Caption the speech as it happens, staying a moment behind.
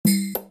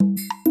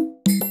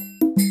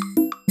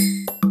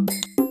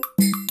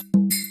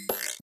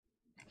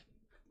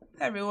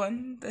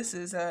everyone. This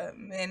is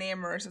Manny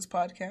and Marissa's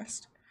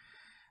podcast.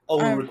 Oh,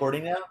 we're I'm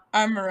recording now?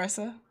 I'm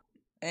Marissa,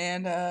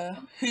 and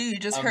who you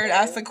just I'm heard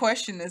ask the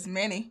question is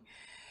Manny.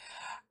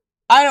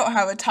 I don't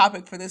have a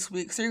topic for this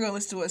week, so you're gonna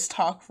listen to us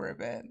talk for a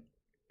bit.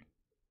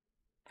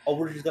 Oh,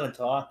 we're just gonna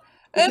talk.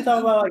 We can Uh, talk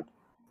about like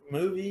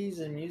movies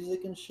and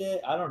music and shit.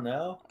 I don't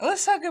know.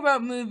 let's talk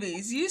about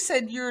movies. You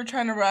said you were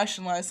trying to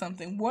rationalize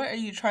something. What are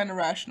you trying to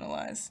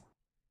rationalize?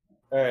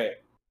 All right.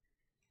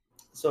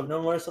 So I've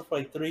known Marissa for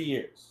like 3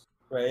 years,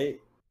 right?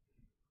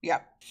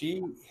 Yep.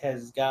 She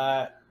has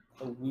got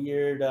a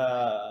weird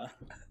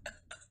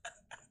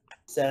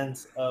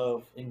sense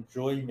of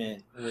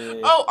enjoyment with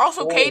Oh,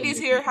 also horror Katie's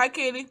here. movies. Hi,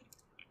 Katie.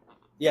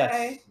 Yes.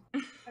 Hi.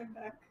 I'm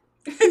back.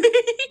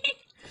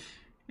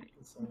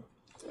 So,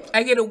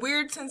 I get a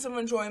weird sense of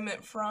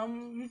enjoyment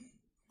from.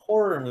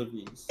 horror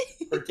movies,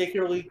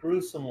 particularly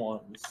gruesome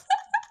ones,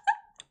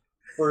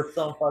 for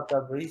some fucked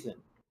up reason.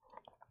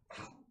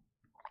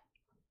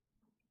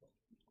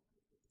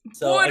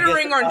 So I guess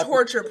Bordering the on topic-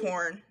 torture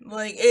porn.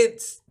 Like,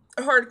 it's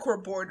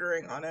hardcore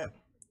bordering on it.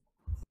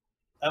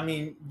 I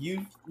mean,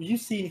 you've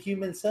seen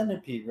Human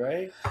Centipede,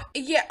 right?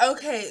 Yeah,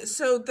 okay,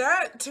 so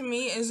that to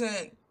me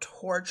isn't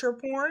torture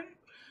porn.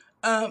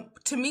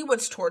 To me,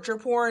 what's torture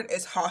porn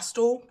is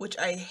Hostel, which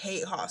I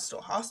hate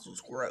Hostel.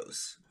 Hostel's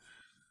gross.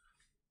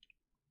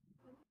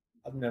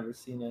 I've never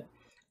seen it.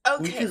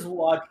 We Okay. just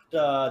watched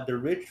The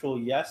Ritual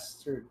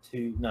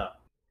yesterday. No,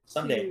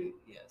 Sunday.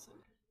 Yes.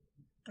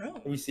 Oh,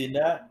 Have you seen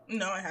that?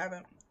 no, I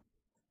haven't.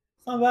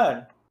 It's not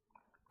bad.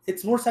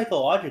 It's more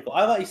psychological.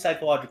 I like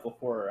psychological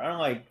horror. I don't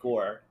like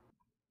gore,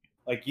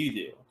 like you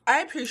do. I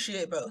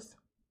appreciate both.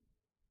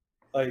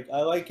 Like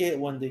I like it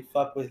when they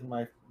fuck with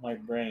my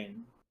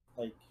brain.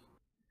 Like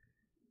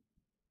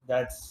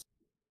that's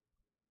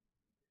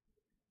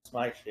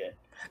my shit.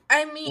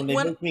 I When mean, they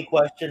when make me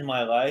question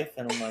my life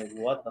and I'm like,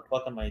 what the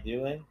fuck am I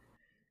doing?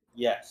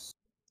 Yes.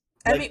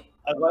 I Like mean,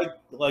 I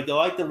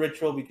like The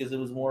Ritual because it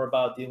was more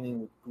about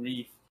dealing with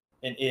grief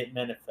and it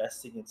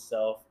manifesting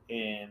itself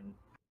in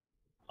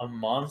a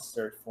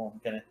monster form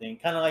kind of thing.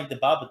 Kind of like the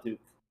Babadook.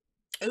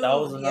 That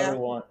was ooh, another yeah.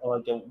 one,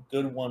 like a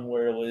good one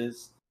where it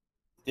was.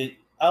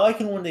 I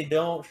like it when they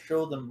don't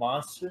show the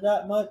monster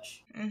that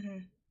much, hmm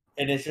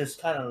and it's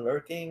just kind of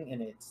lurking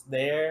and it's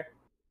there.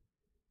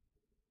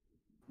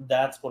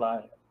 That's what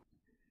I.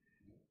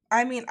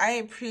 I mean, I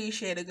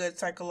appreciate a good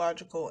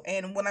psychological,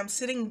 and when I'm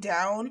sitting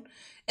down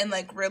and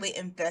like really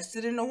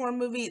invested in a horror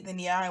movie, then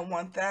yeah, I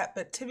want that.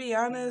 But to be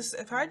honest,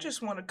 if I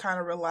just want to kind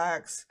of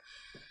relax,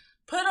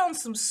 put on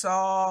some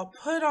Saw,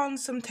 put on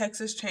some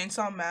Texas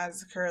Chainsaw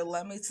Massacre,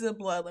 let me see the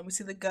blood, let me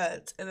see the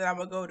guts, and then I'm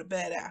gonna go to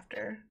bed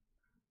after.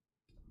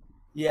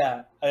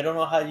 Yeah, I don't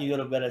know how you go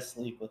to bed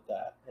asleep with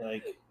that.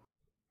 Like,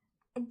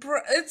 Bro,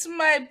 it's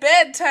my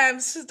bedtime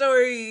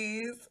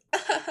stories.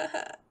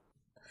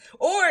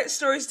 Or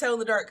Stories to Tell in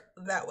the Dark.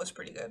 That was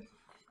pretty good.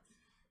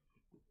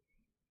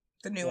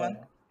 The new yeah, one.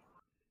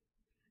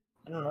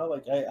 I don't know.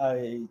 Like,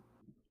 I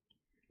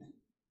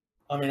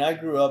mean, I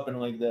grew up in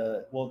like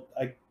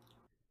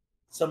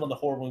some of the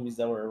horror movies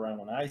that were around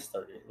when I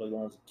started, like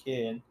when I was a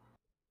kid.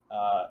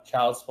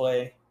 Child's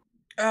Play,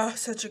 Oh,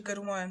 such a good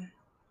one.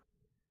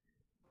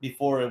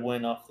 before it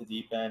went off the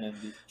deep end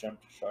and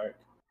jumped the shark.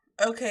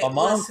 Okay, My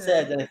mom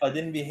said listen. that if I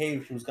didn't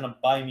behave, she was gonna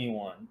buy me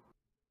one.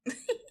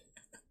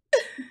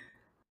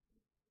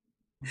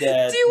 Do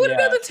That you want to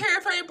know yeah, the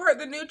terrifying part?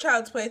 The new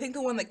Child's Play. I think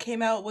the one that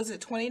came out was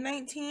it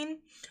 2019.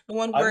 The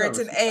one I've where it's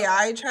never an seen that.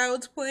 AI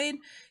Child's Play.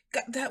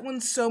 God, that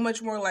one's so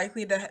much more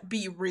likely to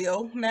be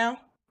real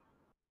now.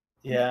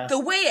 Yeah, The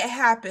way it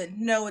happened,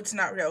 no, it's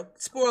not real.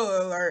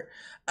 Spoiler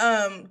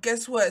alert.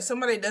 Guess what?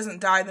 Somebody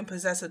doesn't die then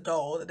possess a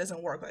doll. It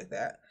doesn't work like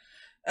that.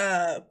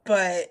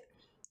 But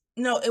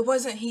no, it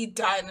wasn't he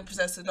died and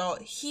possessed a doll.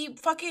 He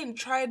fucking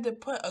tried to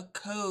put a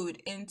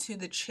code into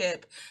the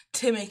chip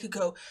to make it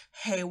go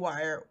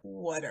haywire.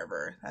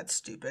 Whatever. That's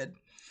stupid.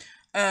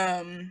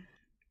 Um,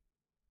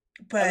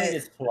 I mean but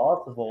it's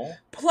plausible.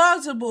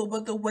 plausible,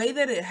 but the way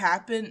that it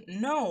happened,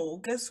 no.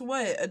 Guess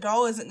what? A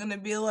doll isn't gonna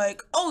be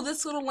like, oh,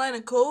 this little line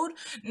of code.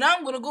 Now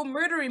I'm gonna go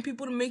murdering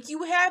people to make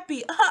you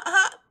happy.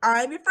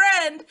 I'm your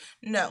friend.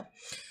 No,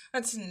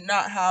 that's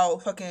not how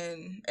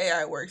fucking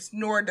AI works.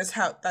 Nor that's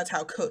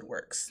how code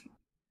works.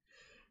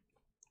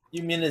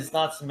 You mean it's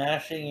not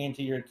smashing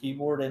into your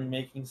keyboard and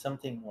making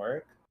something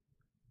work?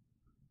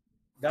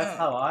 That's Oh,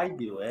 how I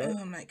do it.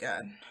 oh my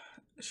god.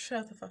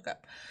 Shut the fuck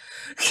up.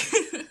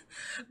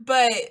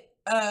 But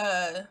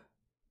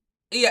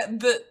yeah,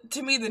 the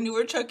to me the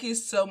newer Chucky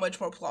is so much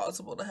more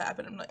plausible to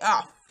happen. I'm like,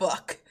 ah,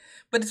 fuck.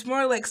 But it's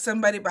more like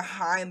somebody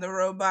behind the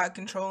robot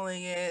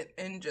controlling it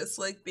and just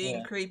like being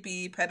Yeah,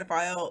 creepy,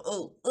 pedophile.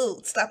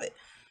 Oh, stop it.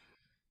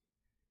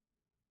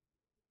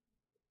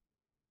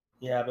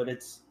 yeah, but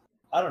it's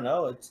I don't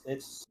know.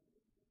 It's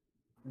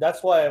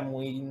that's why I'm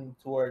leaning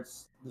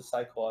towards the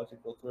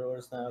psychological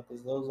thrillers now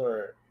because those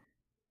are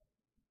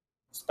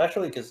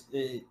especially because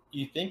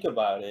you think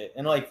about it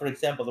and like for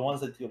example the ones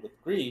that deal with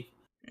grief,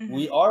 hmm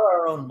we are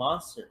our own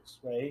monsters,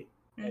 right?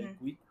 Like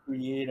hmm we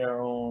create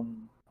our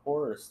own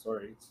horror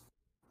stories.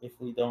 if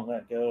we don't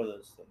let go of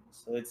those things.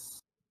 So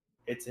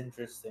it's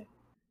interesting.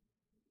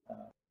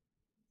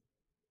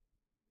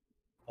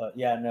 But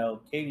yeah,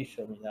 no, Katie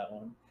showed me that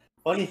one.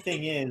 Funny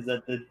thing is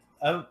that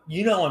I'm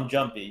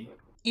jumpy,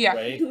 Yeah.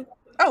 right?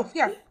 Oh,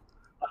 yeah.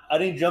 I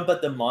didn't jump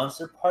at the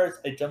monster parts.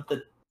 I jumped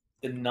at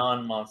the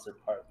non-monster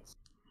parts.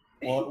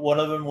 One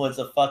of them was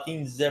a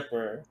fucking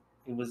zipper.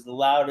 It was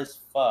loud as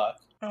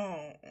fuck,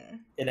 Oh.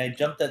 and I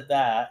jumped at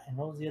that. And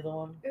what was the other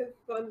one?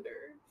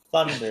 Thunder.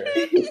 Thunder.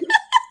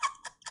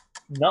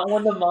 Not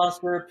when the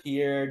monster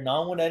appeared.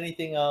 Not when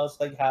anything else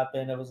like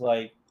happened. It was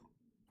like,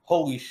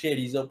 holy shit,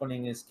 he's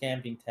opening his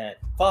camping tent.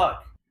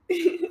 Fuck.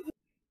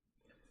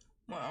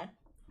 Wow.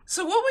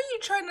 So what were you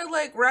trying to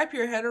like wrap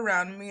your head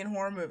around me in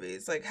horror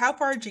movies? Like, how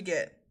far did you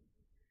get?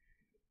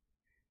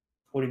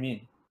 What do you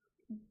mean?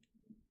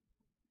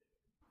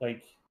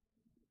 Like,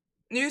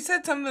 You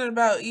said something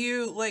about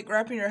you like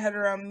wrapping your head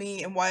around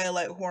me and why I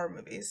like horror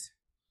movies.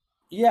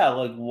 yeah,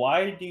 like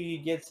why do you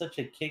get such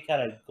a kick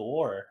out of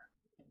gore?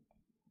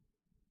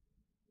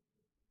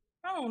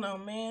 I don't know,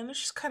 man. It's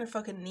just kind of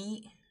fucking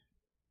neat.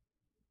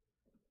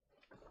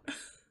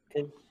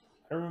 'Cause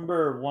I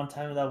remember one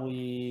time that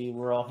we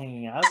were all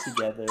hanging out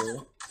together,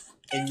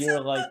 and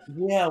you're like,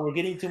 "Yeah, we're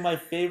getting to my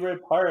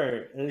favorite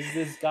part. Is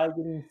this guy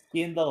getting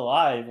skinned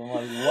alive?" I'm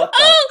like, "What the?"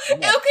 Oh, fuck?"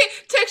 okay.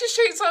 Texas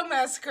Chainsaw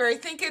Massacre. I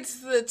think it's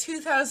the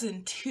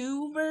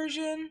 2002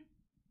 version.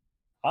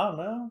 I don't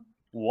know.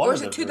 Or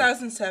is it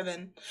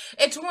 2007?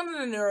 It's one of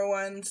the newer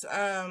ones.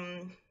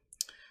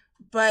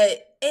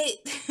 But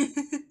it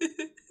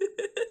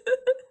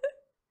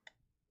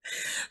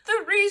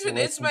the reason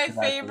it's Listen my to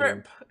that, favorite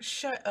dude.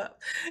 shut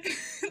up.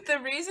 The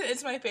reason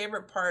it's my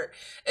favorite part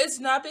is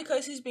not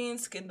because he's being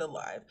skinned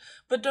alive.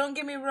 But don't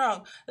get me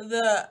wrong,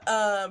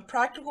 the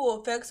practical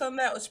effects on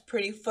that was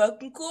pretty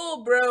fucking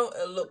cool, bro.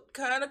 It looked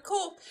kind of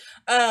cool.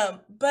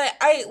 But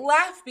I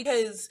laugh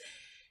because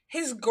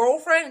his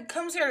girlfriend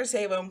comes here to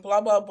save him, blah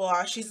blah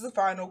blah. She's the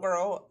final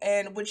girl,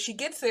 and when she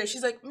gets there,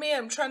 she's like, "Man,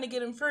 I'm trying to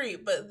get him free."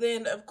 But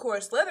then, of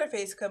course,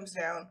 Leatherface comes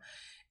down,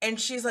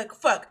 and she's like,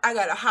 "Fuck, I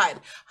gotta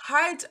hide."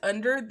 Hides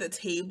under the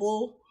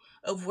table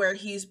of where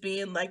he's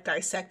being like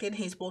dissected.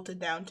 He's bolted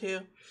down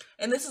to,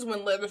 and this is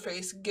when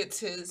Leatherface gets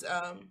his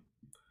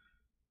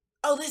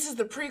Oh, this is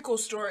the prequel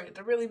story,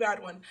 the really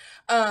bad one.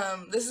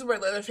 This is where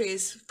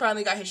Leatherface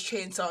finally got his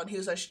chainsaw, and he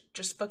was like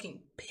just fucking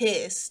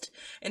pissed,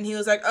 and he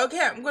was like, "Okay,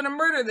 I'm gonna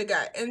murder the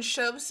guy," and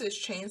shoves his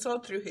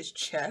chainsaw through his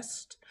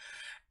chest.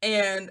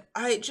 And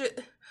I just,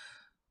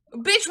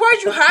 bitch,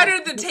 why'd you hide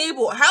under the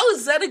table? How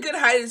is that a good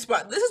hiding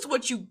spot? This is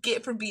what you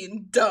get for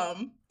being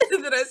dumb.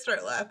 And then I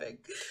start laughing.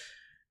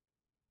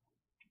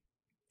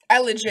 I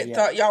legit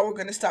thought y'all were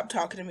gonna stop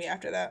talking to me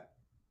after that.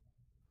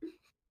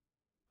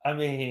 I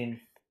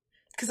mean,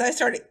 because I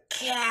started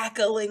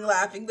cackling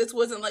laughing. This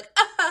wasn't like,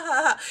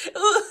 ah,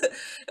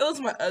 it was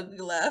my ugly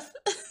laugh.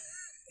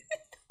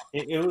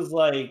 it was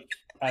like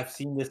I've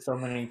seen this so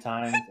many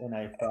times, and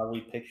I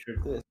probably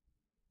pictured this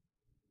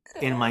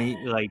in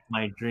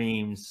my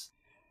dreams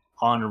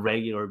on a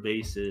regular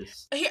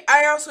basis.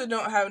 I also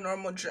don't have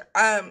normal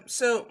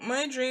so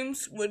my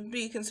dreams would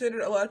be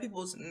considered a lot of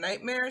people's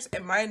nightmares,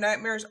 and my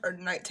nightmares are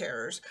night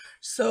terrors.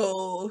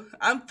 So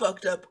I'm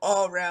fucked up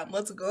all around.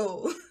 Let's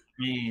go. I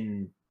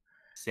mean,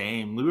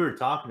 same. We were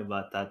talking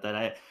about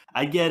that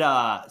I get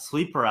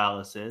sleep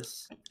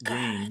paralysis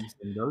dreams,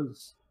 and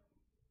those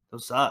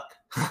suck.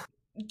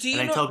 Do you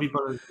and know? I tell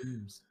people those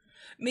dreams.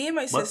 Me and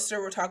my sister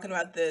were talking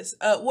about this.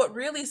 What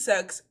really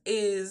sucks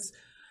is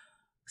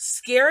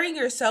scaring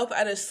yourself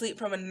out of sleep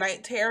from a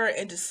night terror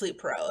into sleep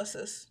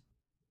paralysis.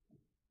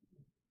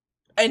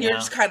 And you're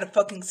just kind of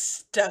fucking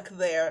stuck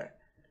there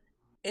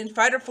in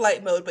fight or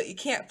flight mode, but you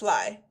can't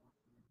fly.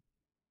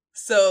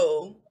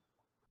 So.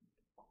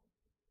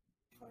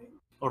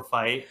 Or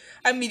fight.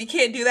 I mean, you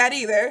can't do that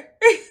either.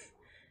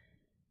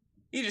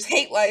 You just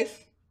hate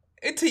life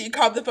until you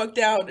calm the fuck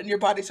down and your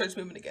body starts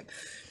moving again.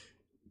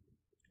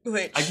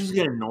 Which I just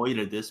get annoyed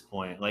at this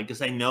point, like,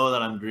 because I know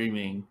that I'm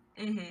dreaming.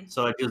 Mm-hmm.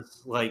 So I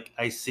just like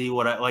I see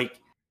what I like.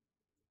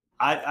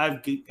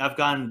 I've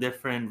gotten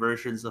different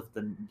versions of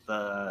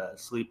the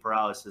sleep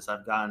paralysis.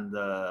 I've gotten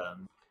the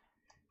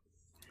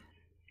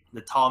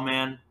tall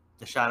man,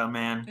 the shadow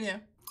man. Yeah.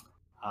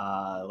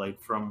 Like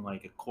from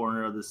like a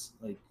corner of this,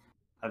 like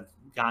I've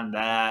gotten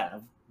that.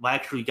 I've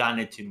actually gotten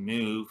it to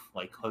move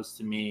like close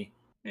to me.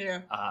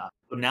 Yeah.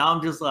 But now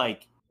I'm just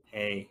like,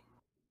 hey,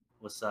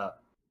 what's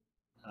up?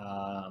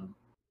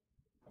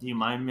 Do you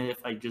mind me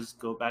if I just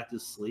go back to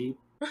sleep?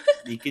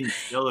 You can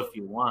chill if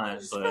you want,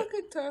 just but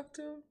fucking talk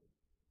to him.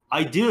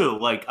 I do.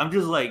 Like, I'm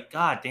just like,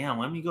 God damn,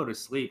 let me go to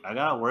sleep. I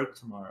gotta work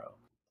tomorrow.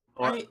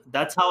 Or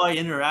that's how I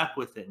interact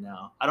with it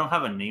now. I don't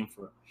have a name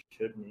for it. I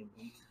should name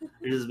it.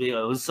 I just be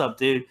like, what's up,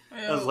 dude?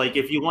 I was like,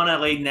 if you want to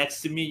lay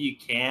next to me, you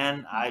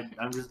can.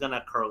 I'm just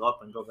gonna curl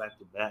up and go back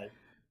to bed.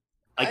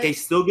 Like, I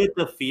still get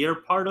the fear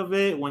part of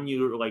it when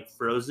you're like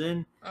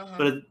frozen,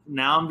 but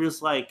now I'm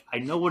just like, I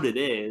know what it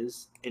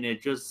is, and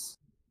it just,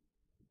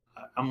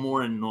 I'm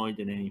more annoyed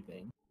than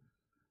anything.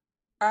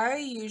 I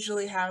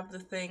usually have the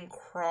thing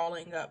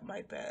crawling up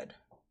my bed.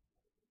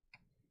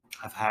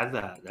 I've had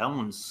that. That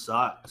one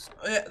sucks.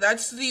 Yeah,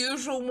 that's the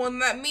usual one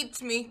that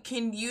meets me.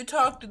 Can you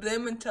talk to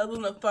them and tell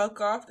them to fuck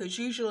off? Because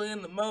usually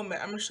in the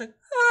moment, I'm just like,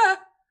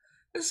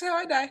 this is how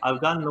I die. I've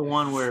gotten the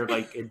one where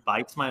like it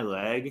bites my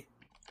leg.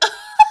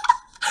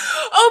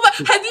 Oh,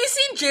 but have you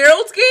seen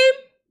Gerald's Game?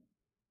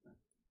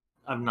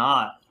 I'm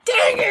not.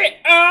 Dang it!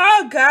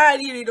 Oh,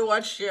 God, you need to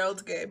watch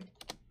Gerald's Game.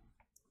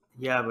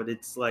 Yeah, but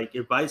it's like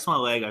it bites my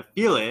leg. I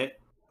feel it,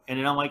 and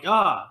then I'm like,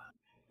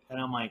 and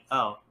I'm like,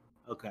 oh,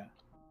 okay.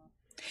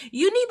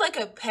 You need like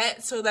a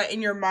pet so that in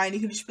your mind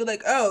you can just be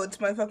like, oh, it's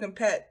my fucking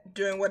pet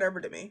doing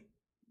whatever to me.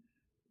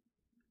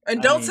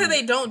 And don't say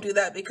they don't do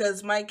that,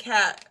 because my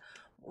cat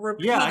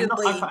repeatedly... Yeah, I know.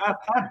 I've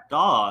had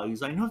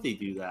dogs. I know they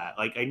do that.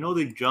 Like, I know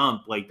they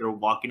jump, like they're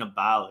walking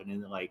about and then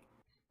they like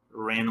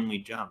randomly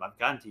jump. I've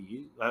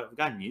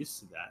gotten used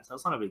to that. So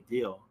that's not a big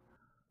deal.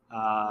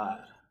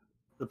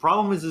 The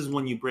problem is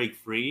when you break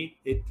free,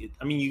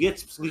 I mean, you get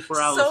sleep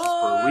paralysis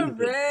for a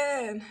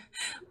reason.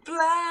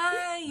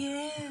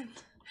 Flying.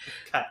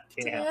 God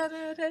damn.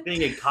 I'm gonna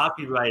get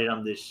copyrighted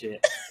on this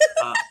shit.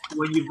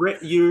 When you break,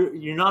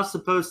 you're not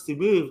supposed to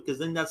move, because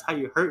then that's how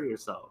you hurt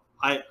yourself.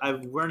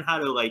 I've learned how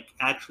to like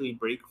actually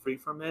break free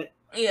from it.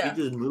 Yeah.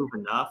 You just move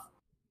enough,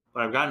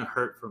 but I've gotten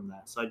hurt from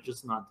that, so I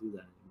just not do that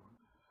anymore.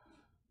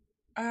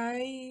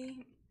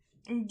 I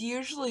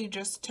usually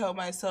just tell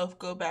myself,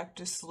 go back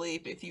to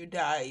sleep. If you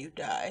die, you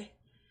die.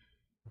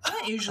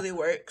 That usually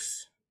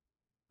works.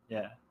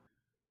 Yeah.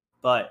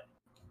 But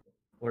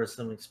what are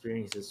some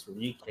experiences for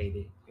you,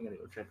 Katie? I gotta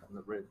go check on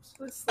the ribs.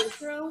 With sleep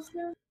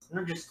paralysis? It's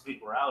not just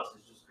sleep paralysis,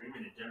 just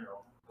dreaming in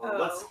general. Or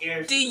what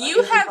scares you? Do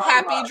you have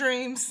happy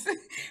dreams?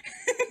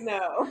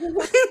 No.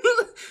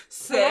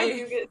 Say. When I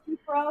do get sleep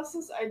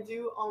paralysis, I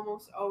do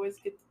almost always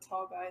get the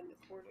tall guy in the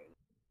corner.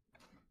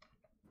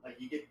 Like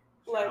you get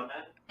like,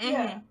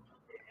 yeah.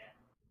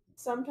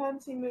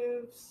 Sometimes he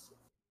moves,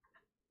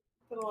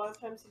 but a lot of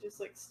times he just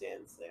like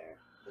stands there.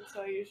 And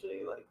so I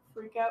usually like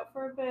freak out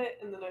for a bit,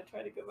 and then I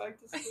try to go back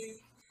to sleep.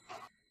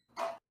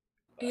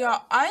 Yeah,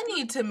 I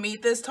need to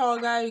meet this tall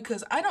guy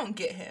because I don't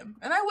get him,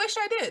 and I wish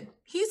I did.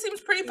 He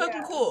seems pretty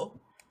fucking cool.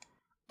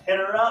 Hit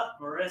her up,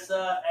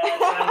 Marissa, at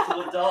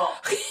Time to Adult.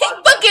 He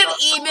fucking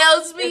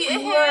emails me.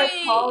 If you are a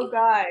tall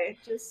guy,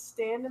 just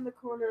stand in the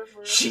corner of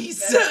Marissa's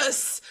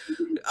Jesus!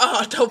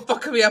 Oh, don't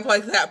fuck me up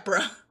like that, bro.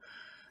 He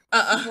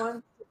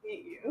wants to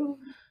meet you.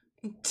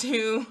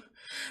 Do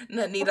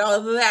not need all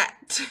of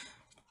that.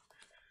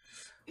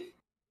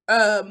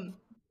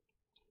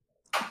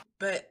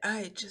 But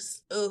I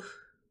just, I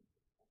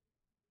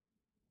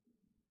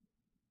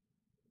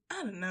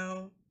don't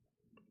know.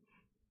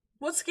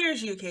 What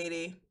scares you,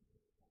 Katie?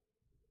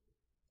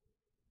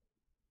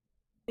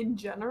 In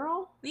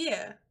general?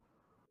 Yeah.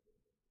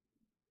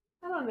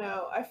 I don't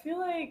know. I feel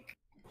like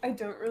I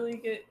don't really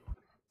get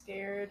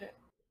scared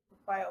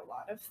by a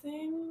lot of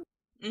things.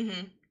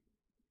 Mm-hmm.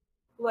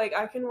 Like,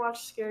 I can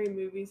watch scary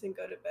movies and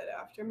go to bed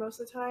after most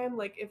of the time.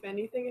 Like, if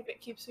anything, if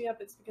it keeps me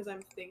up, it's because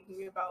I'm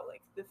thinking about,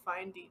 like, the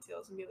fine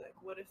details and be like,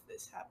 what if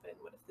this happened?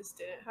 What if this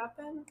didn't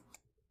happen?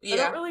 Yeah. I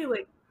don't really,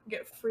 like,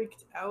 get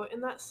freaked out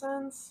in that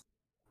sense.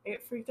 I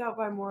get freaked out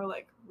by more,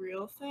 like,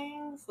 real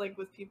things, like,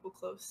 with people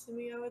close to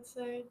me, I would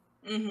say.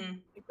 Mm-hmm.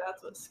 Like,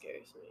 that's what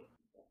scares me.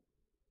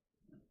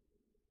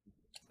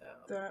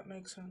 So, that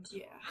makes sense.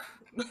 Yeah.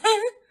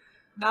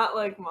 Not,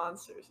 like,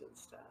 monsters and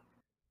stuff.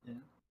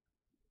 Yeah.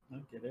 I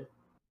get it.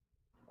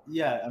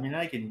 Yeah, I mean,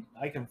 I can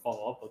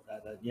follow up with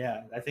that.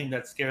 Yeah, I think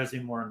that scares me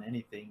more than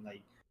anything.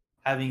 Like,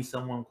 having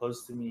someone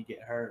close to me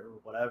get hurt or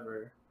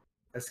whatever,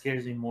 that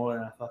scares me more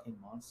than a fucking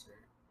monster.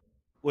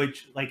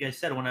 Which, like I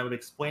said, when I would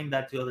explain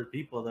that to other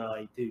people, they're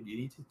like, dude, you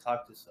need to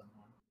talk to someone.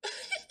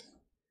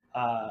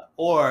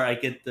 Or I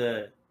get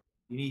you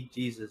need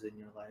Jesus in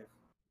your life.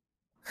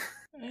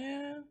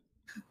 Yeah.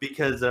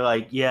 Because they're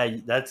like, yeah,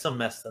 that's some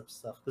messed up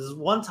stuff. Because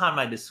one time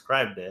I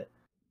described it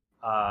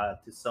to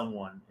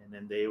someone, and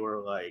then they were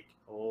like,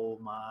 oh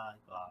my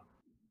God.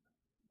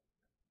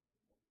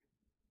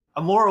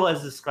 I more or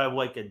less described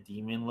like a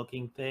demon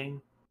looking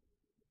thing.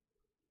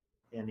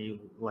 And he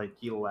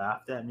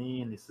laughed at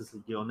me, and he says,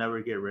 like, you'll never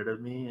get rid of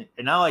me.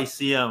 And now I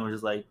see him, I'm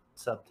just like,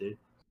 what's up, dude?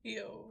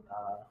 Yo.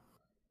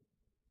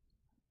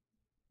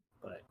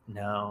 But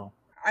no.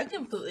 I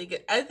completely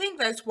I think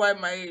that's why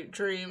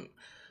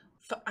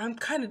I'm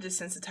kind of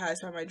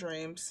desensitized by my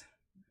dreams.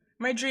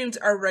 My dreams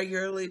are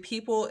regularly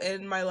people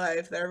in my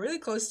life that are really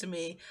close to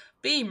me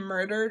being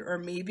murdered or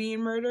me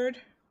being murdered.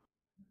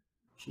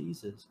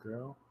 Jesus,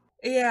 girl.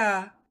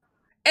 Yeah.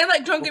 And,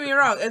 like, don't get me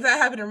wrong, if that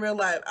happened in real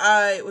life,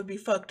 I would be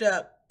fucked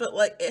up. But,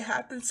 like, it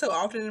happens so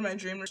often in my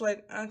dreams, it's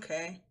like,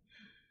 okay.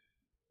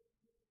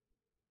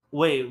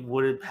 Wait,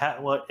 what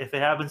if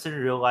it happens in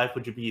real life,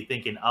 would you be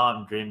thinking, oh,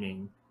 I'm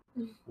dreaming,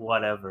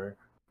 whatever,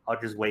 I'll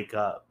just wake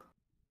up,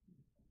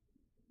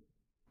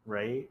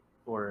 right?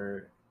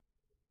 Or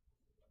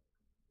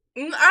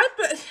I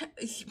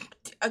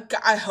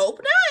hope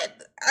not.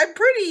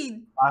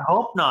 I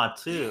hope not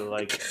too.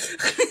 Like,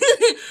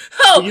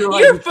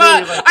 you're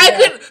fine. Like, I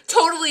could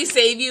totally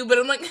save you, but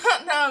I'm like,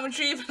 no, I'm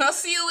dreaming. I'll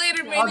see you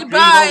later, maybe.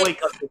 Bye. I'll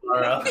wake up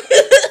tomorrow.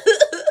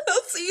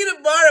 I'll see you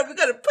tomorrow. We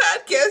got a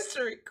podcast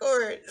to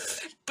record.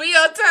 Be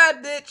on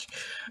time, bitch.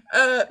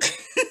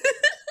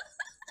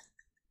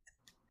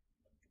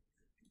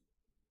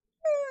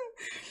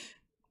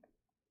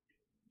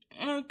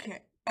 Okay.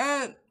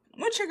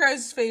 What's your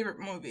guys' favorite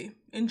movie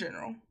in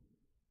general?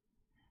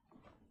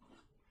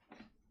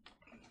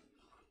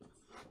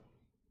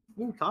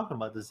 We were talking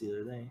about this the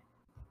other day.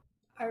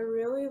 I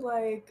really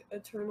like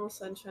Eternal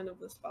Sunshine of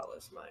the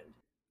Spotless Mind.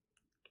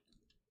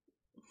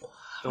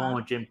 The one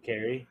with Jim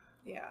Carrey.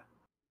 Yeah.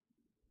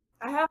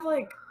 I have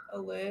like a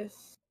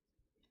list,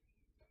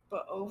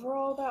 but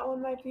overall that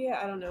one might be it.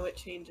 I don't know, it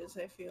changes,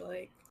 I feel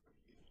like.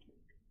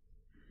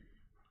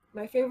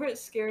 My favorite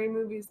scary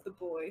movie is The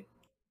Boy.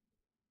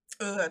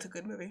 Oh, that's a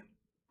good movie.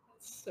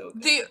 It's so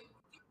good.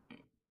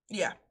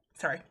 Yeah,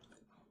 sorry.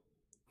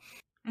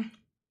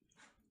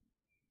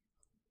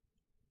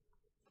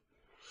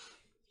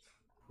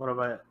 What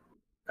about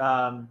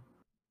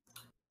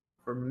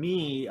for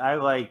me, I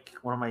like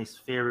one of my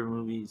favorite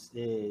movies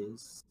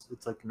is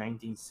it's like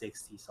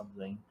 1960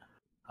 something.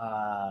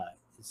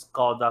 It's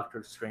called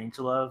Doctor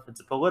Strangelove. It's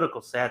a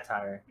political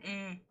satire.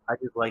 I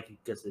just like it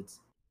because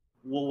it's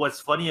what's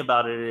funny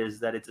about it is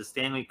that it's a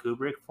Stanley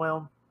Kubrick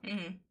film.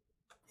 Mm-hmm.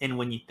 And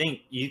when you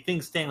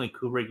think Stanley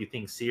Kubrick, you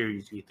think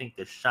series, you think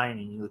The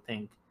Shining, you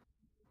think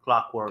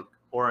Clockwork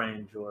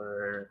Orange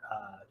or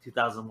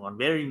 2001.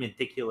 Very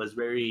meticulous,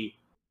 very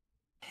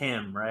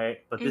him, right?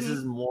 But this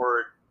is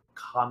more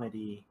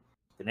comedy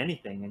than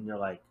anything. And you're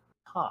like,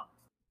 huh,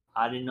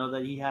 I didn't know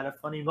that he had a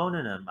funny bone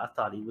in him. I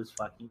thought he was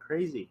fucking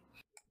crazy.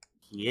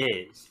 He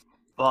is.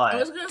 But I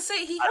was going to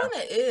say, he kind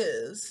of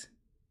is.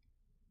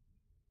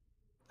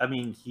 I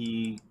mean,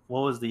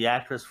 what was the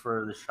actress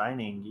for The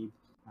Shining?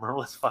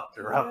 Merlis fucked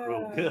her up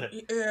real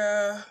good.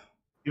 Yeah.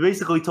 You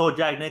basically told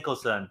Jack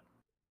Nicholson,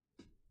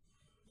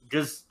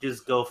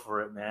 just go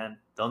for it, man.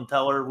 Don't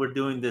tell her we're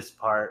doing this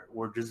part.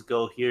 We're just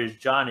go, here's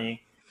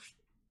Johnny.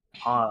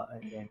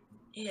 And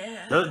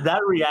yeah.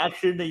 That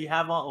reaction that you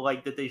have on,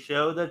 like, that they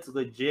show, that's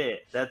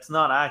legit. That's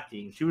not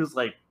acting. She was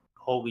like,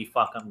 holy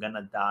fuck, I'm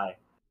gonna die.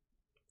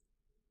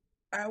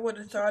 I would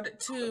have thought it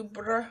too,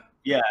 bruh.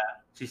 Yeah.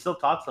 She still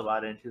talks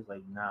about it, and she's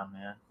like, nah,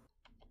 man.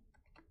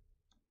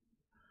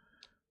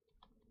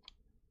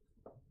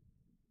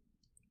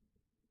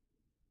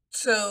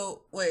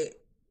 So, wait.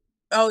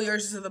 Oh,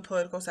 yours is the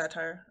political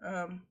satire.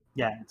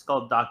 Yeah, it's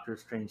called Doctor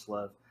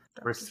Strangelove.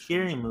 For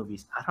scary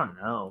movies, I don't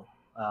know.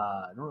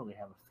 I don't really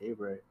have a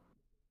favorite.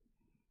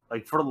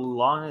 Like, for the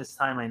longest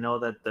time, I know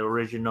that the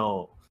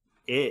original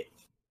It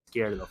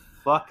scared the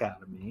fuck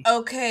out of me.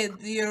 Okay,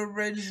 the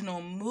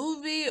original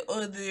movie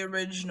or the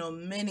original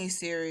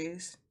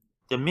miniseries?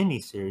 The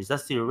miniseries,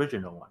 that's the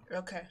original one.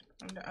 Okay,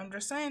 I'm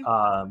just saying.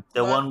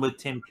 The one with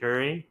Tim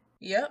Curry?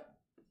 Yep.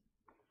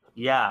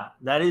 Yeah,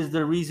 that is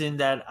the reason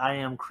that I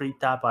am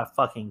creeped out by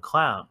fucking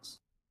clowns.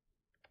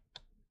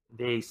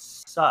 They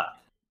suck.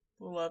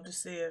 We'll love to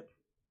see it.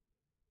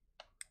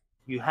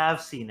 You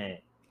have seen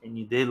it, and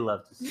you did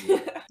love to see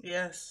it.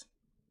 Yes.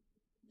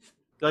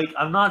 Like,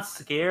 I'm not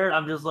scared.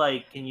 I'm just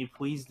like, can you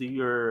please do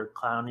your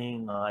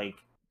clowning, like,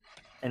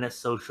 in a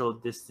social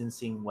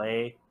distancing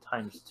way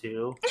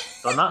 ×2?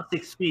 So not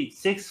 6 feet.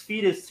 6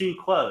 feet is too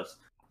close.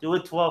 Do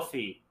it 12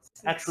 feet.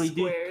 Actually,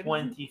 squared. Do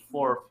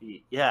 24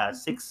 feet. Yeah,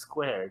 6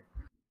 squared.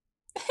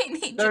 I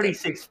need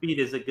 36 feet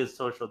is a good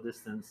social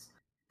distance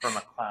from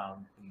a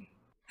clown.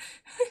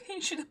 I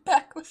need you to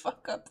back the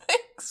fuck up.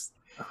 Thanks.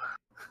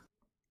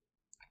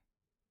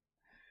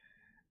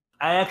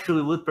 I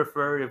actually would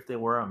prefer if they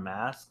were a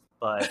mask,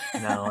 but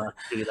no,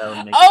 actually that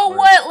would make Oh, it worse.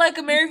 what? Like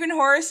American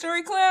Horror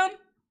Story clown?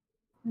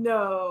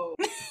 No.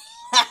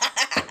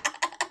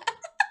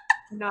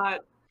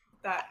 Not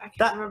that. I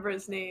can't remember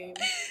his name.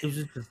 It was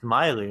just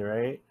Smiley,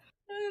 right?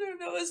 I don't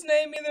know his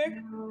name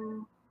either.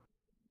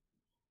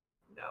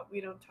 No,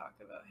 we don't talk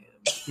about him.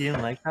 You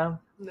didn't like him?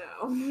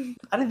 No.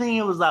 I didn't think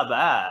it was that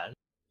bad.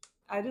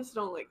 I just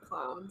don't like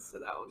clowns, so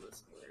that one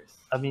was worse.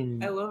 I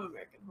mean, I love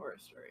American Horror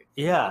Story.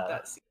 Yeah. Not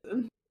that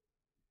season.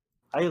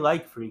 I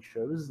like Freak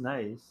Show. It was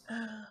nice.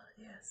 Oh,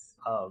 yes.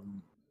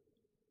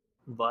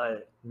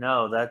 But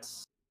no,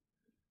 that's.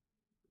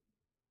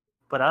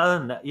 But other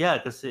than that, yeah,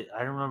 because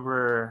I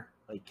remember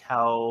like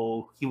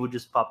how he would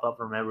just pop up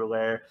from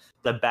everywhere.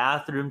 The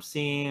bathroom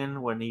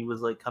scene when he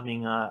was like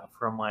coming up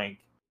from like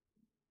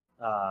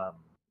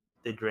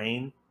the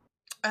drain.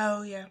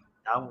 Oh, yeah.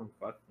 That one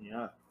fucked me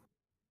up.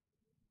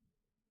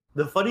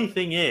 The funny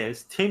thing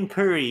is, Tim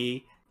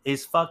Curry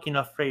is fucking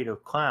afraid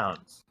of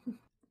clowns.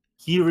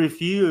 He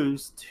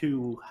refused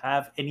to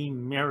have any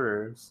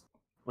mirrors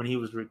when he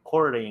was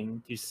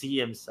recording to see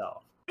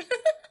himself.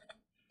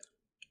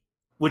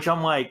 Which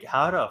I'm like,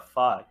 how the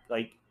fuck?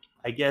 Like,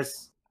 I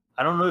guess,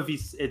 I don't know if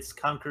it's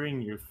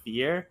conquering your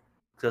fear,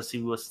 because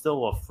he was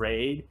still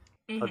afraid,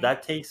 but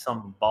that takes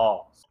some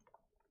balls.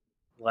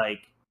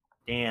 Like,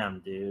 damn,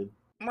 dude.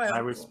 My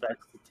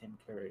respects to Tim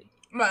Curry.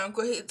 My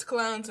uncle hates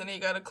clowns and he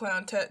got a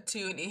clown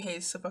tattoo and he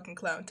hates the fucking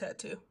clown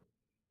tattoo.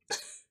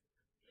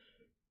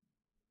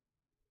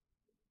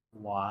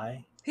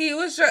 Why? He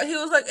was like,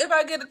 if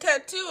I get a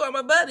tattoo on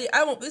my body,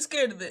 I won't be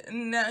scared of it.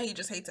 And now he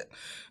just hates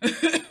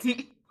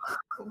it.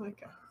 Oh my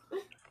god.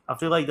 I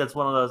feel like that's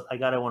one of those I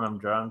got it when I'm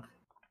drunk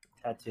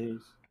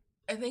tattoos.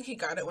 I think he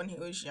got it when he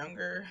was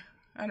younger.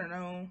 I don't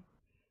know.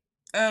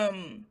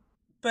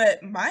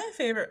 But my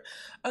favorite,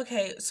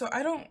 okay, so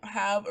I don't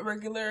have a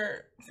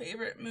regular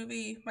favorite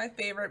movie. My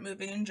favorite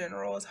movie in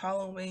general is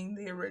Halloween,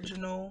 the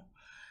original.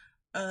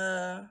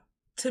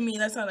 To me,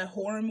 that's not a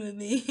horror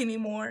movie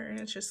anymore.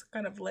 It's just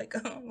kind of like,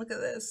 oh, look at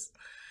this.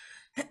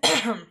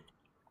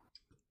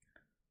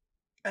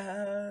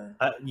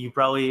 You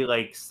probably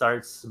like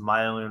start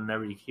smiling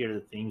whenever you hear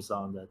the theme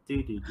song. That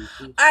do do do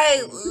do.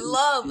 I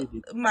love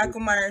Michael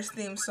Myers'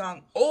 theme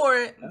song,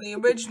 or the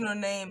original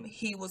name.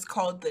 He was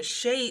called The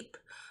Shape.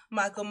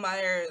 Michael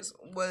Myers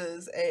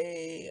was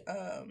a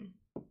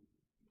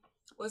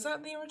was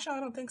that the original? I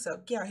don't think so.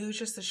 Yeah, he was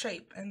just The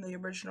Shape in the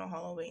original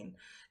Halloween.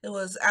 It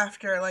was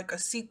after like a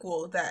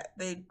sequel that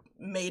they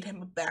made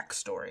him a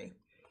backstory.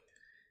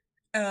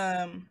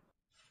 Um,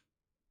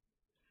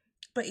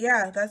 but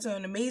yeah, that's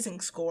an amazing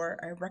score.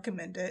 I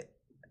recommend it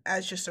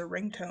as just a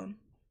ringtone.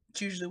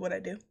 It's usually what I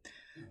do.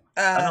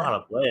 I know how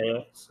to play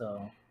it,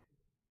 so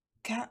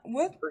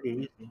What? it's pretty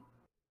easy.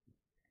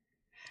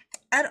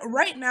 And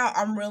right now,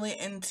 I'm really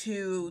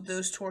into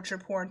those torture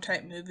porn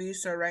type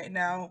movies. So right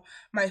now,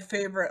 my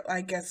favorite,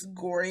 I guess,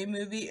 gory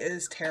movie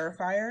is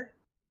Terrifier.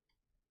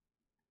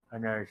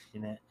 I've never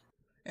seen it.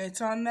 It's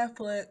on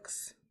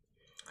Netflix.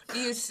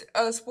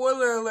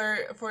 Spoiler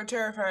alert for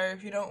Terrifier.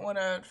 If you don't want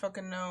to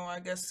fucking know, I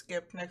guess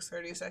skip next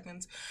 30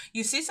 seconds.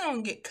 You see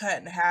someone get cut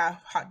in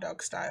half, hot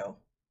dog style.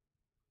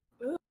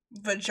 Ooh.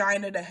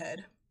 Vagina to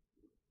head.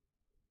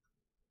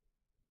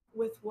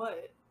 With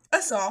what?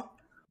 A saw.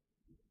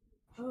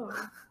 Oh.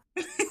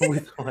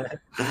 With what?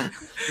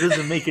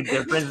 Doesn't make a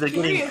difference. They're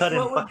getting Curious cut in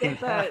what would fucking get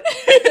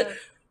half.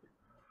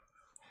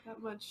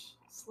 that much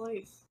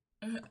slice.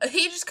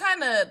 He just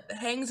kind of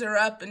hangs her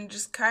up and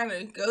just kind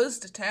of goes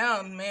to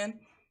town, man.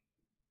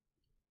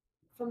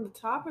 From the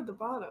top or the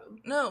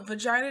bottom? No,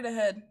 vagina to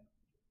head.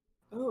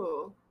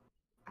 Oh.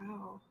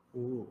 Ow.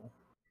 Ooh.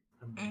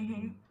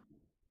 Mm-hmm.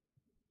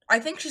 I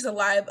think she's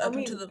alive up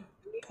until the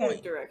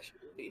point. Direction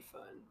would be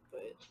fun,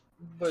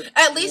 But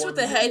at least with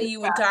the head,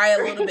 you would die a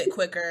little bit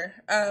quicker.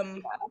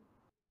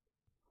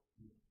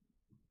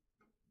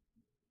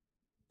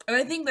 And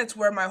I think that's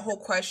where my whole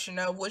question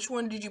of which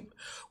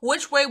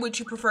way would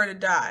you prefer to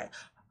die?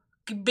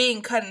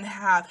 Being cut in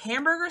half,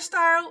 hamburger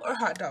style or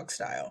hot dog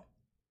style?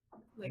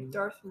 Like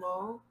Darth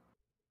Maul.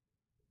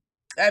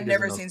 I've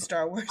never seen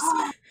Star Wars.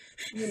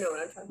 You know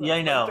what I'm talking about. Yeah,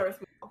 I know. Like Darth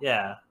Maul.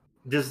 Yeah.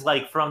 Just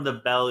like from the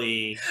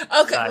belly.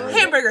 Okay,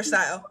 hamburger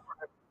style.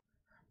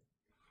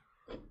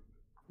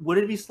 Would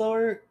it be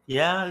slower?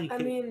 Yeah, I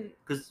mean,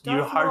 because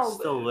your heart's Maul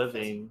still lived,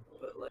 living.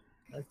 but like,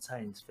 That's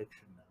science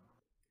fiction,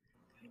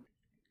 though.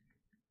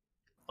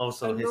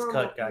 Also, a his normal-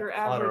 cut got your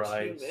average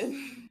cauterized.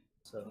 human.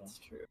 So That's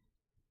true.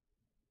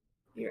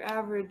 Your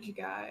average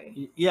guy.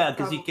 yeah,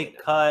 because you Probably get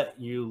not. cut,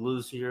 you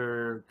lose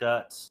your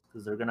guts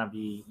because they're gonna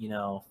be,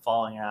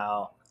 falling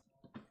out.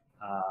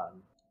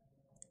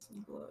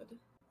 Some blood.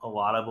 A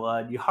lot of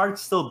blood. Your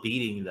heart's still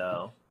beating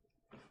though.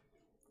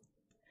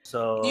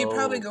 So You'd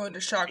probably go into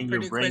shock and your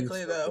pretty brain's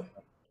quickly, still- though.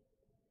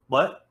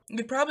 What?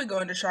 You'd probably go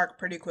into shock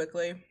pretty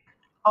quickly.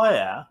 Oh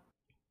yeah.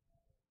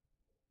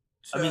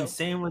 So. I mean,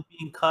 same with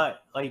being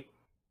cut, like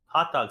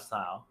hot dog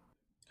style.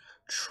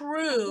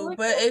 True, like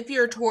but if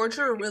your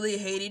torturer really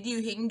hated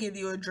you, he can give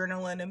you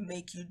adrenaline and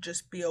make you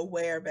just be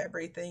aware of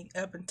everything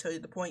up until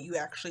the point you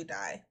actually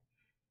die.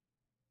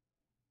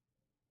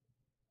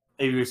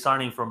 If you're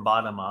starting from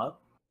bottom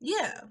up.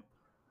 Yeah.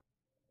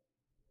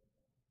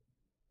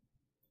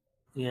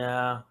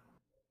 Yeah.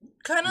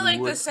 Kind of You like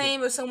the would-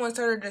 same if someone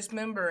started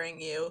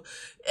dismembering you.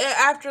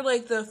 After,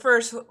 like, the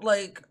first,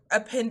 like,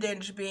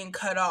 appendage being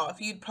cut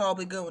off, you'd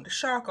probably go into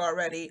shock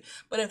already.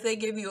 But if they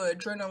give you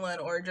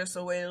adrenaline or just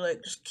a way to,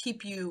 like, just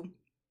keep you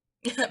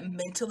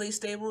mentally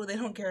stable, they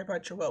don't care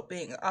about your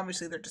well-being.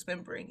 Obviously, they're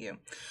dismembering you.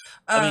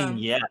 I mean,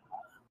 yeah.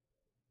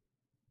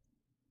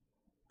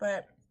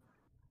 But,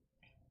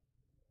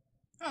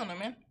 I don't know,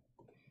 man.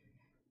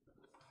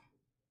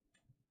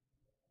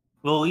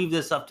 We'll leave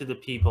this up to the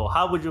people.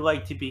 How would you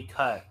like to be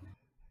cut?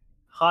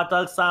 Hot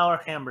dog style or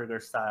hamburger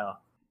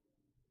style?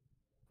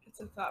 It's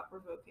a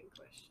thought-provoking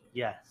question.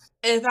 Yes.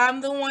 If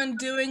I'm the one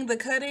doing the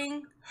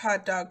cutting,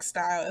 hot dog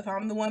style. If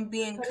I'm the one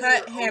being Cutting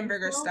cut, your own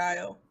hamburger self?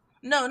 style.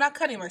 No, not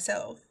cutting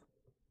myself.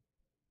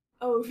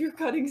 Oh, if you're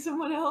cutting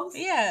someone else?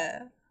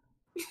 Yeah.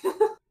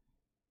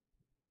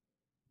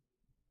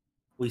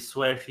 We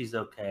swear she's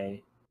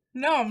okay.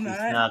 No, I'm She's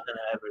not. not gonna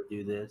ever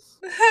do this.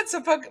 That's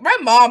a fuck. My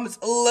mom's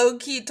low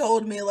key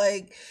told me,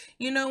 like,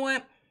 you know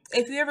what?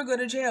 If you ever go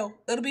to jail,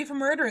 it'll be for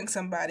murdering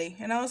somebody.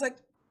 And I was like,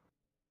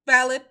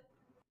 valid.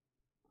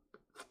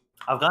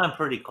 I've gotten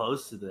pretty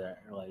close to there,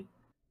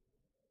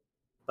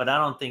 but I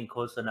don't think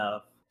close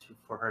enough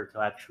for her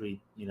to actually,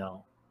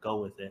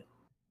 go with it.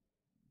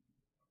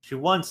 She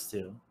wants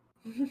to.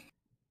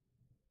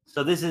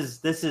 So this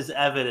is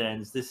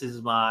evidence. This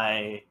is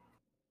my.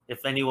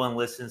 If anyone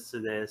listens to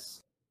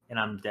this and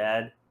I'm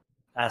dead,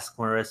 ask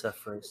Marissa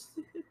first.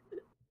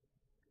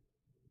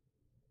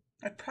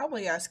 I'd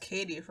probably ask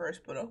Katie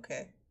first, but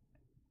okay.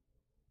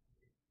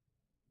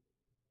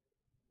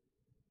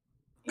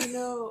 You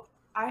know,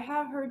 I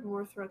have heard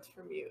more threats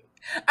from you.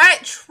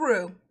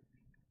 True.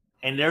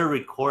 And they're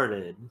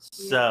recorded,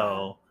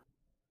 so...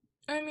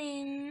 I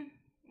mean,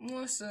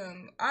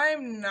 listen,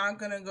 I'm not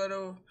gonna go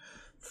to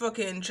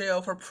fucking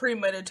jail for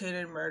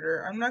premeditated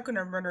murder. I'm not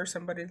gonna murder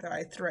somebody that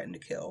I threatened to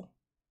kill.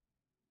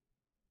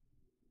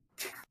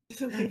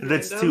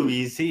 That's too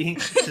easy.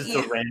 Just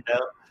a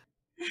random.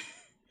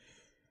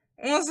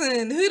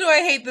 Listen, who do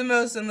I hate the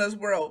most in this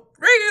world?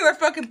 Regular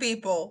fucking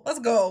people. Let's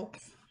go.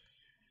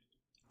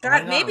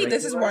 God, maybe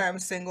this is why I'm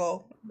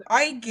single.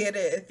 I get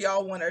it if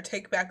y'all want to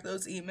take back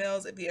those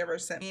emails, if you ever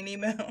sent me an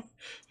email.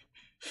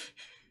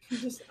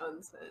 Just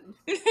unsend.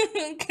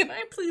 Can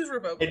I please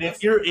revoke And this?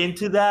 if you're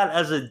into that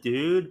as a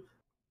dude,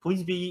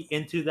 please be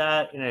into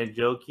that in a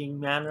joking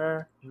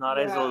manner, not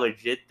as a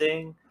legit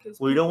thing.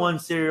 We don't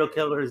want serial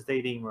killers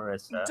dating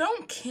Marissa.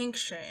 Don't kink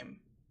shame.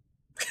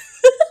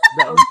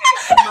 Okay.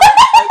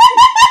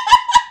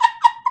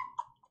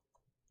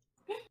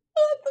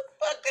 What the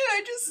fuck did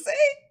I just say?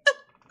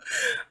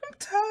 I'm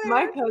tired.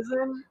 My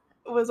cousin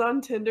was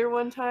on Tinder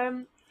one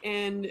time,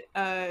 and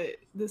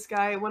this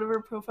guy, one of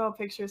her profile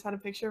pictures had a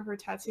picture of her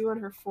tattoo on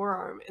her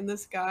forearm, and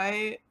this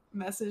guy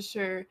messaged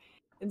her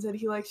and said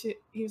he likes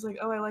it. He was like,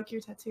 "Oh, I like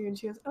your tattoo," and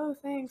she goes, "Oh,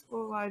 thanks.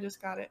 Well, I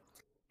just got it."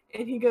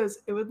 And he goes,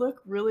 "It would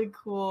look really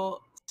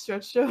cool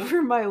stretched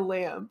over my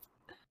lamp."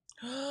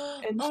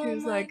 And she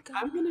was like, God.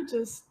 "I'm gonna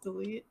just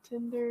delete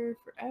Tinder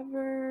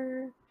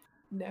forever.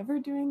 Never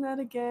doing that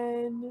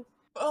again."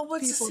 Oh,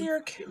 what's a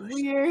serial killer?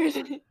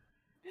 Weird.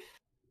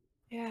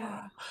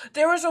 Yeah.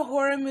 There was a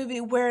horror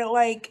movie where,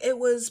 like, it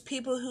was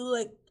people who,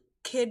 like,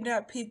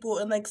 kidnap people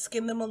and, like,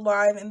 skin them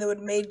alive, and they would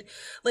make,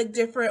 like,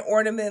 different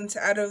ornaments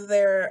out of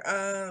their,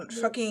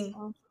 fucking...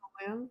 Silence of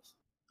the Lambs?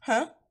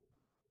 Huh?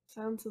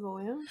 Silence of the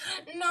Lambs?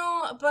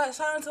 No, but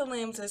Silence of the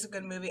Lambs is a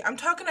good movie. I'm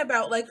talking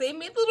about, like, they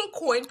made little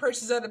coin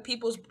purses out of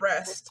people's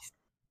breasts.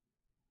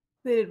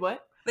 They did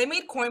what? They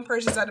made coin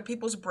purses out of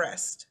people's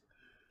breast.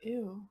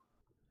 Ew.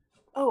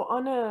 Oh,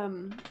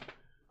 on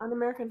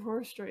American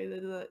Horror Story, they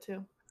did that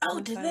too. Oh,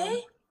 did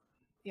they?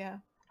 Yeah.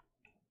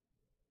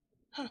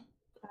 Huh.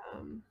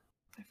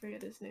 I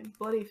forget his name.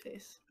 Bloody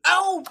Face.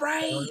 Oh,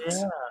 right. Oh,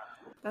 yeah.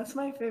 That's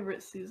my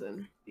favorite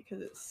season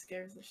because it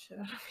scares the shit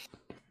out of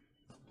me.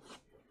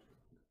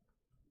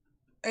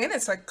 And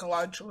it's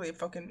psychologically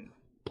fucking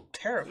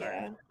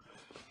terrifying.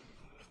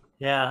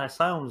 Yeah,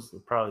 Asylum was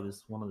probably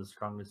one of the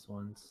strongest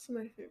ones. It's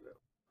my favorite.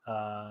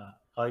 I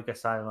like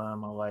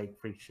Asylum. I like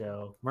Freak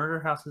Show. Murder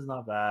House is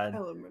not bad. I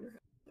love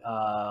Murder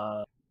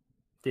House.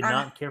 Did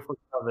not care for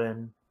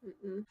Coven.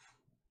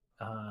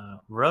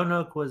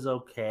 Roanoke was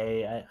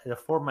okay. The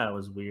format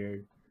was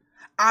weird.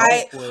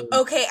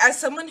 Okay, as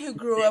someone who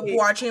grew up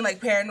watching like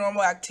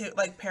paranormal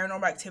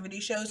activity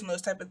shows and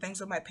those type of things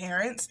with my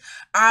parents,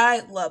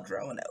 I loved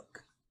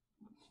Roanoke.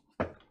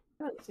 I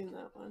haven't seen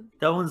that one.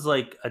 That one's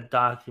like a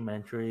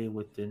documentary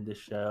within the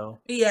show.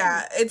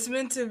 Yeah, it's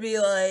meant to be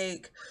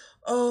like,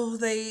 oh,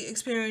 they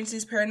experience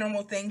these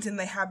paranormal things and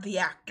they have the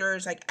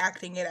actors like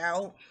acting it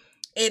out.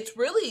 It's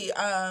really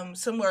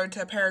similar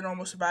to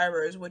Paranormal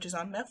Survivors, which is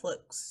on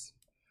Netflix.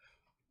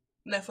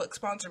 Netflix,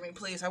 sponsor me,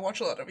 please. I watch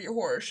a lot of your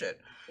horror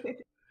shit.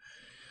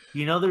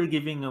 You know they're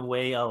giving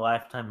away a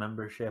lifetime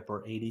membership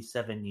or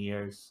 87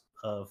 years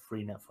of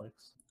free Netflix.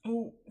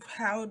 Ooh,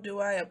 how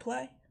do I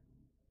apply?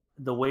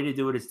 The way to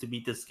do it is to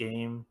beat this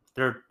game.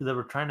 They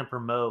were trying to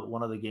promote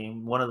one of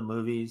the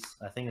movies.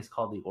 I think it's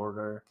called The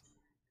Order.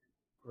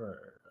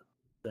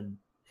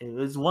 It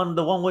was the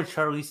one with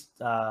Charlize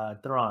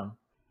Theron.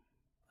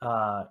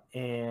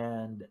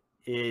 And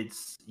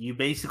you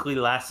basically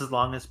last as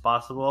long as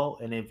possible,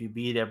 and if you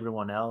beat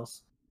everyone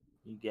else,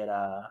 you get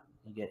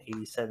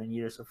 87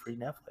 years of free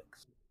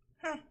Netflix.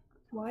 Huh.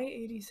 Why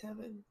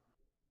 87?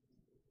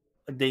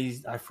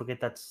 I forget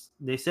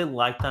they said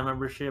lifetime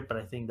membership, but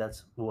I think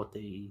that's what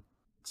they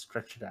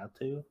stretch it out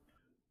to.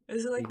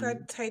 Is it like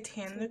that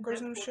Titanic or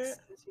some shit?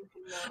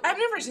 I've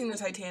never seen the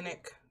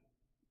Titanic.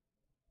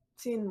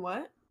 Seen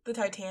what? The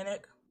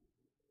Titanic.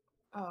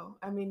 Oh,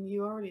 I mean,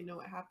 you already know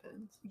what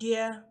happens.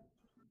 Yeah.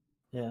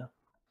 Yeah.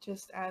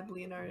 Just add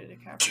Leonardo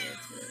DiCaprio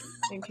to it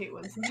and Kate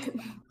Winslet.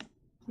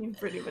 You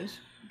pretty much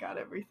got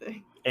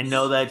everything. And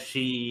know that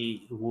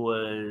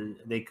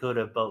they could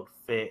have both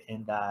fit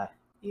in that.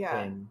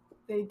 Yeah.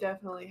 They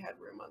definitely had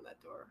room on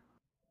that door.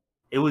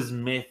 It was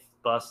myth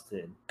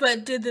busted.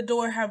 But did the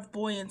door have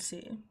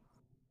buoyancy?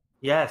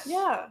 Yes.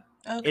 Yeah.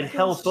 Okay. It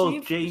held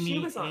both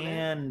Jamie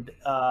and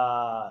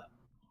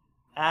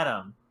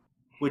Adam,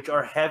 which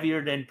are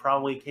heavier than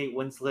probably Kate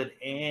Winslet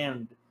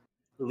and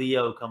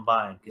Leo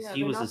combined, because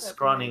he was a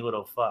scrawny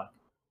little fuck.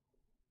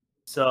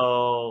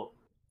 So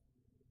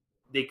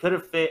they could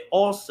have fit.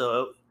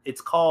 Also,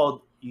 it's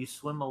called you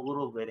swim a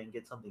little bit and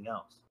get something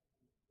else.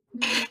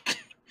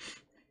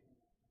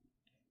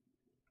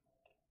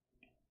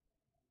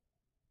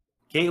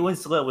 Kate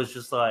Winslet was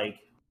just like,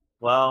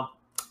 well,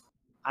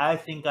 I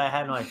think I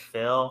had my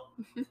fill.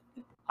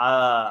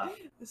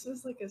 This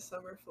was like a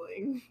summer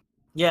fling.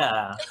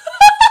 Yeah.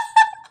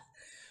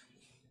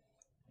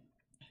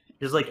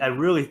 Just like I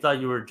really thought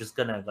you were just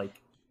gonna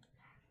like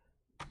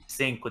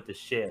sync with the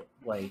ship.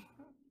 Like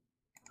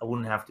I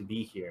wouldn't have to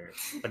be here.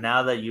 But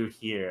now that you're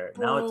here,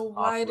 now it's Bro, awkward.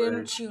 why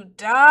didn't you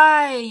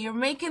die? You're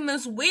making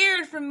this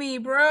weird for me,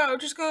 bro. I'm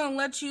just gonna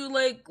let you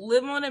like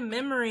live on in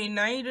memory.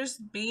 Now you're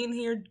just being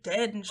here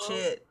dead and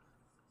shit.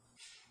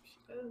 She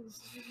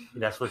does.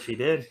 That's what she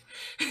did.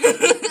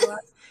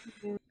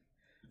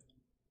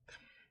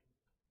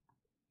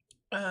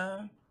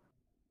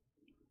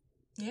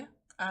 Yeah.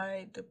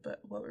 But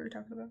what were we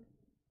talking about?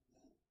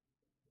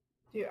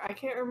 Dude, I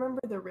can't remember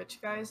the rich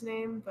guy's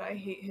name, but I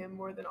hate him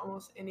more than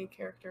almost any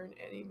character in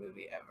any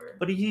movie ever.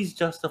 But he's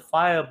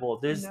justifiable.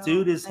 This No,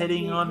 dude is I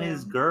hitting hate on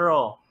his him.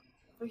 girl.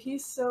 But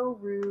he's so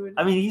rude.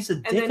 I mean, he's a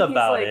And dick then he's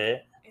about like-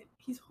 it.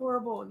 He's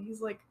horrible, and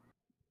he's like,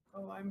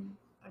 "Oh, I'm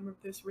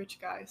this rich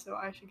guy, so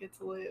I should get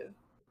to live.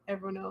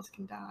 Everyone else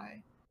can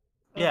die."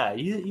 But Yeah,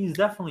 he's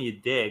definitely a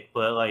dick,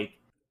 but like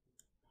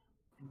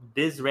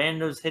this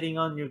random's hitting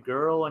on your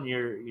girl and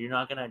you're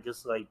not gonna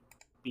just like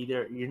be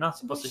there. You're not but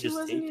supposed to she just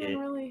wasn't take even it.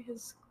 really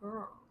his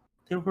girl.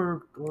 They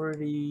were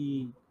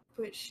already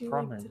But she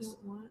Promise. like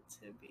didn't want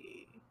to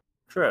be.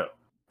 true.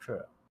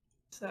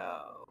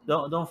 So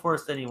Don't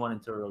force anyone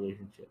into a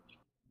relationship.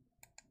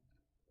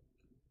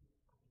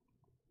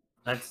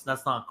 That's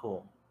not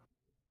cool.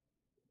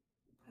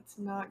 that's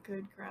not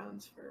good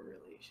grounds for a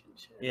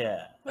relationship.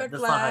 Yeah, Red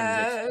that's not how you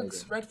get flags.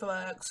 started. Red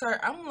flags. Sorry,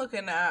 I'm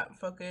looking at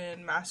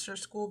fucking master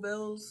school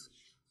bills.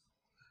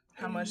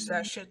 How much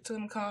that shit's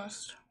gonna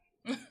cost?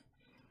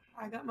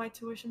 I got my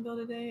tuition bill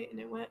today, and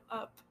it went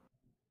up.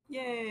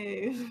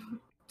 Yay!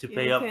 To Yay,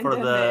 pay up for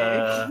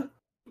pandemic.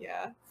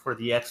 Yeah.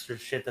 the extra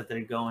shit that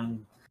they're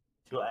going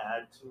to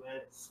add to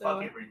it. It's So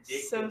fucking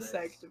ridiculous. so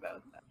psyched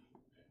about that.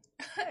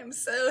 I'm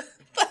so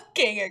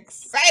fucking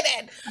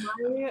excited.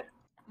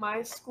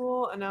 My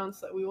school announced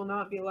that we will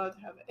not be allowed to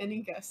have any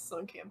guests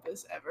on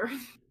campus ever.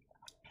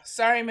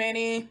 Sorry,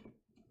 Manny.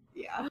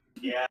 Yeah.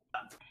 Yeah.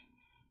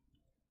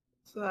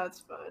 So that's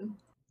fun.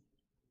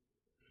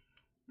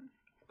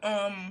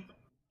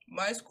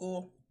 My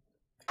school.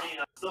 I mean,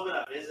 I'm still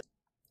gonna visit.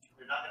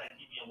 They're not gonna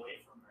keep me away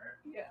from her.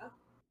 Yeah.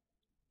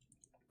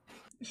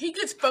 He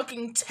gets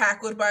fucking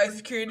tackled by a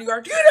security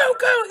guard. You don't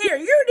go here.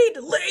 You need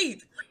to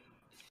leave.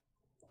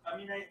 I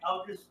mean,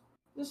 I'll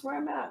Just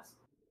wear a mask.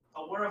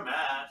 I'll wear a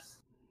mask.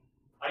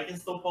 I can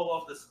still pull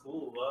off the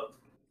school look.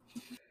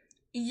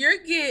 You're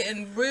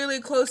getting really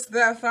close to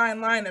that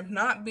fine line of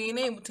not being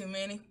able to,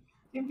 Manny.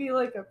 You'd be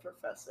like a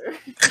professor.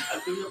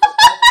 I could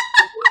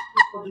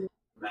be a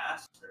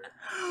master.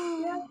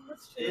 Yeah,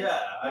 that's true. Yeah,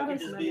 I Not could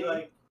as just many. be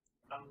like,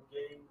 I'm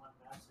getting my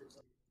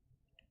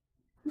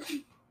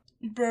master's.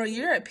 Bro,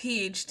 you're at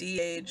PhD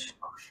age.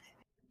 Oh shit.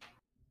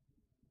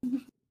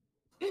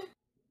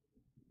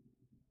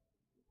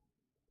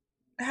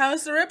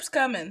 How's the rips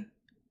coming?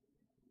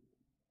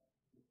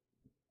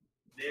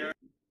 They're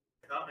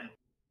coming.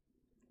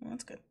 Well,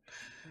 that's good.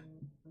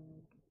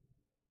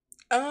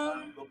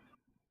 I'm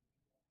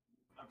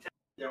checking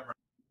them right.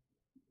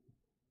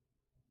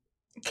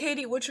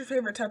 Katie, what's your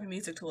favorite type of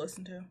music to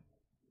listen to?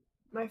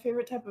 My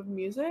favorite type of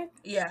music?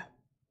 Yeah.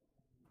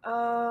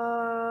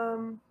 I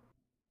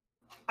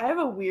have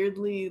a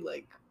weirdly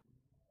like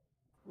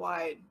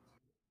wide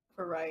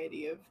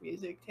variety of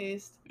music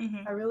taste.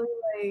 Mm-hmm. I really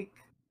like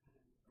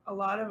a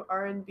lot of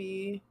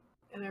R&B,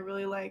 and I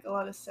really like a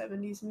lot of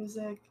 70s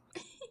music.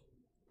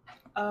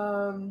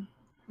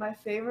 My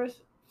favorite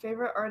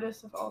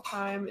artist of all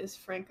time is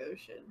Frank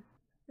Ocean.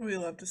 We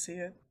love to see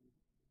it.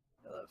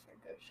 I love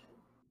Frank Ocean.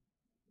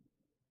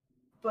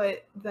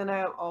 But then I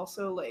am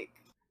also like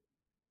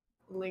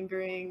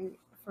lingering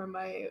from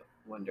my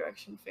One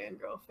Direction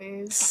fangirl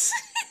phase.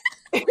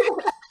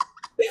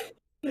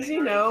 Because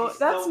you know,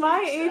 that's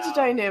my age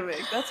dynamic.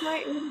 That's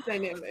my age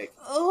dynamic.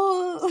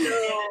 Oh.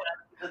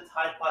 The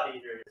Tide Pod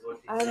Eater is what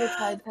I'm a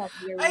Tide Pod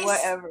eater, I s-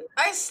 whatever.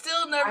 I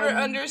still never I'm-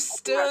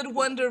 understood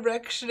One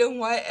Direction and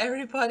why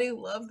everybody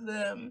loved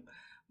them.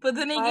 But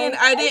then again,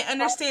 I I didn't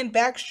understand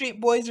Backstreet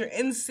Boys or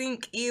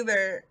NSYNC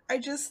either. I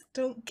just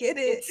don't get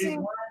it. She's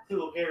more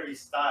into Harry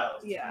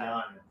Styles, to be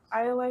Yeah. honest.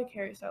 I like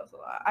Harry Styles a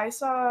lot.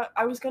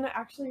 I was gonna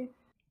actually,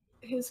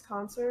 his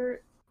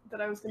concert that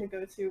I was gonna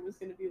go to was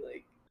gonna be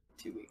like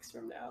 2 weeks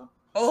from now.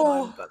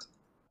 Oh, But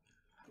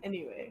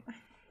anyway,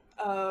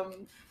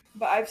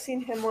 but I've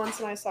seen him once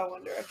and I saw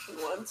One Direction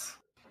once.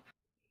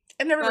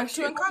 I've never been to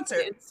Actually, a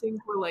concert. NSYNC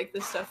were like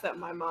the stuff that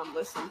my mom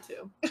listened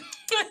to.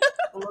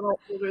 A little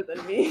older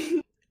than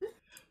me.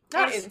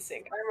 Not Nice.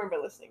 NSYNC. I remember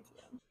listening to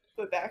them,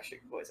 but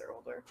Backstreet Boys are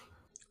older.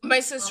 My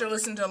sister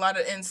listened to a lot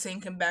of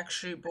NSYNC and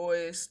Backstreet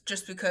Boys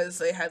just because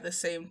they had the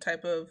same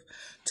type of.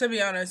 To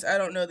be honest, I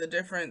don't know the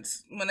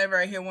difference. Whenever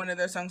I hear one of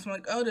their songs, I'm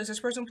like, oh, does this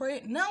person play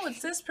it? No,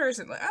 it's this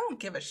person. Like, I don't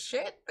give a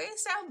shit. They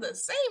sound the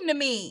same to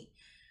me.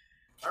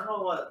 I don't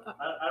know what.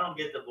 I don't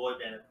get the boy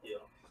band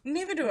appeal.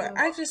 Neither do I.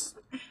 I just.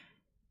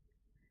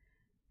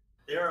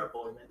 They're a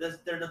boy band.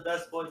 They're the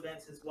best boy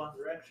band since One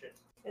Direction.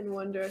 And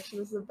One Direction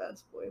is the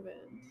best boy band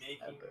Making-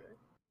 ever.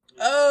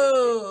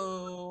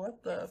 Oh,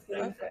 what the It's the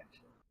fuck?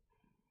 infection.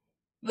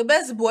 The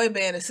best boy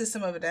band is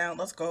System of a Down.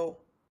 Let's go.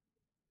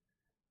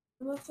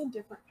 Well, that's a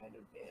different kind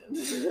of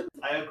band.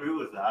 I agree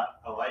with that.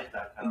 I like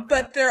that kind of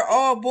But they're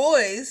all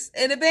boys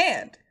in a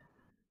band.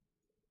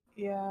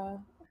 Yeah,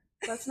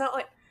 that's not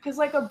like because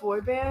like a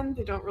boy band,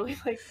 they don't really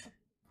like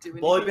do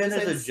anything. Boy band is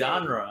besides a sing.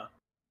 genre.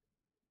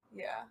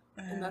 Yeah,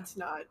 and that's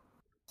not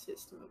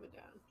System of a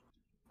Down.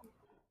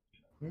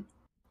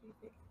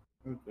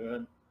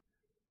 Good.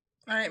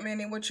 All right,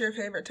 Manny, what's your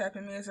favorite type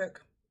of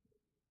music?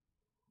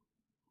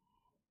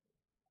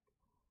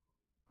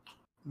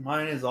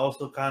 Mine is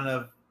also kind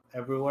of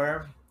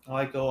everywhere. I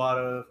like a lot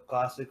of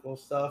classical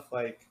stuff,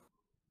 like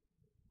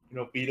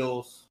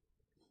Beatles,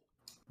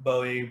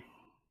 Bowie,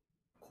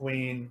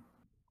 Queen.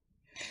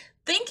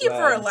 Thank you for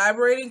Wow.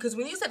 elaborating, because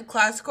when you said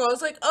classical, I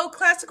was like, oh,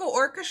 classical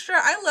orchestra.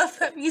 I love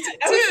that music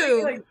I was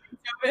too. thinking,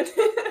 like,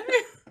 Beethoven.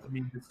 I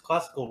mean, it's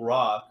classical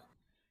rock.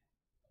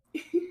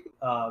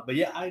 But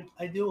yeah,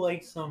 I do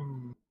like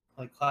some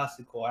like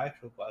actual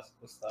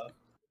classical stuff.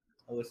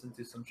 I listen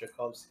to some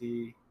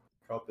Tchaikovsky,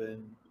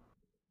 Chopin,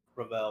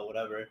 Ravel,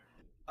 whatever.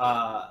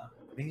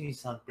 Makes me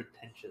sound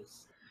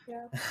pretentious.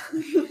 Yeah.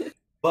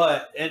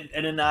 But and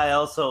then I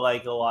also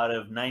like a lot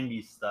of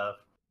 '90s stuff,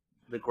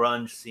 the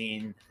grunge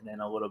scene, and then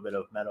a little bit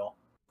of metal.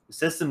 The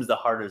System's the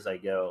hardest I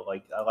go.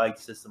 Like I like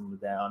System of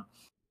a Down.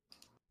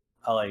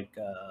 I like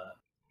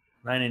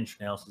Nine Inch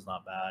Nails is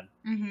not bad.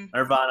 Mm-hmm.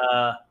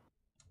 Nirvana,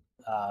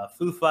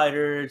 Foo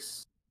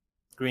Fighters,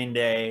 Green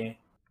Day,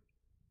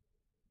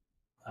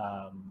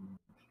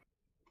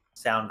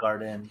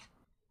 Soundgarden,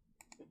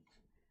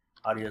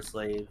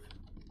 Audioslave,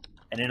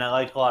 and then I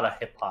like a lot of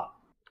hip hop,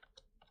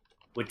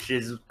 which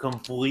is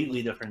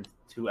completely different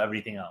to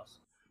everything else.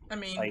 I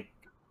mean, Like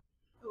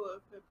I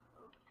love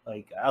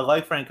hip-hop. I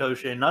like Frank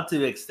Ocean, not to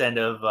the extent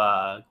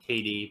of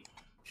Katie.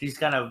 She's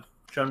kind of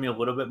shown me a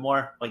little bit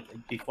more, like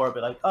before,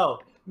 but like, oh,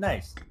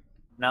 nice.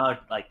 Now,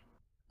 like,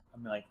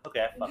 I'm like,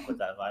 okay, I fuck with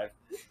that vibe.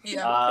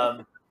 yeah.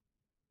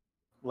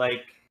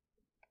 Like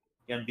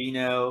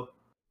Gambino,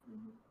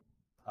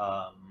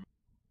 Mhm.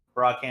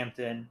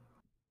 Brockhampton.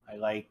 I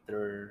like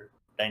their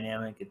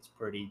dynamic. It's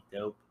pretty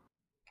dope.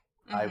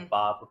 I Mhm.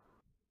 bob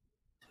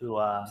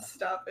to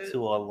Stop it. to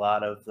a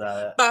lot of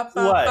the Bop,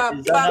 bop, what bop,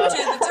 is bop that to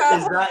the not,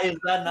 top. is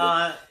that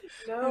not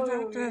No.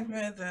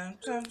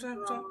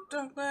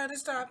 Don't let it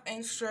stop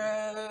and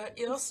strut.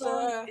 The You'll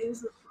song stop.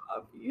 is a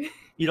Bobby.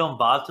 you don't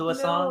bob to a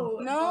song?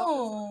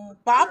 No,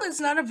 bop is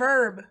not a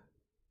verb.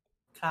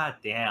 God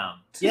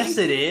damn. Yes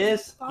it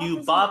is. You is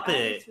an bop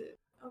it. adjective.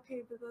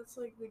 Okay, but that's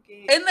like the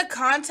game. In the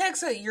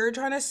context that you're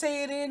trying to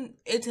say it in,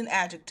 it's an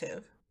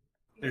adjective.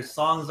 Their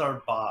songs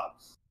are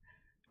bobs.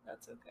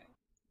 That's okay.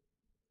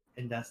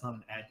 And that's not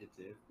an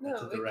adjective. No,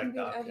 That's a it can direct be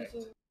an object.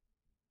 adjective.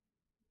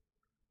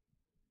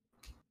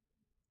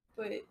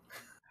 But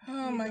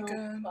Oh you my don't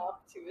god.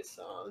 bop to a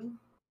song.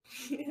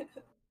 Yeah.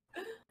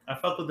 I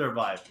fuck with their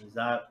vibe. Is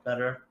that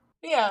better?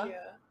 Yeah.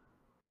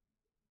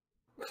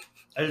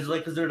 I just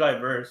like because they're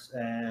diverse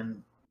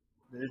and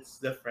it's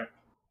different.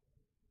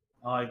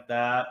 I like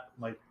that.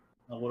 Like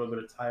a little bit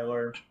of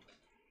Tyler.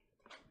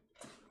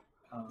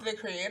 The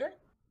creator?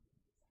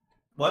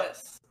 What?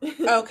 Yes.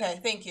 Okay,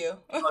 thank you.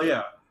 Oh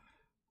yeah.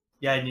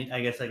 Yeah, I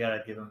guess I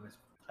gotta give him his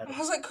I title.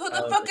 was like, who the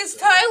Tyler, fuck the is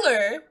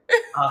creator.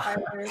 Tyler?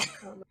 Tyler,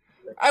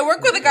 I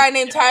work with a guy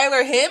named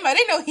Tyler Him. I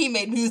didn't know he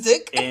made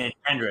music. And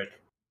Kendrick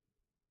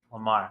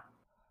Lamar.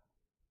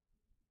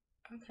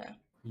 Okay.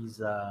 He's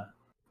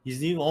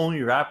the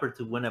only rapper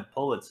to win a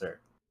Pulitzer.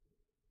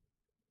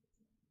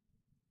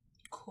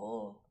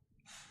 Cool.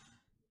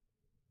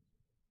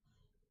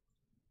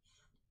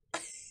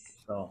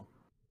 So,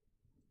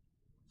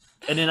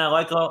 and then I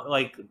like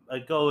I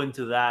go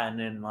into that, and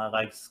then I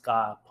like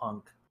ska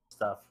punk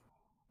stuff,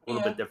 a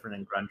little bit different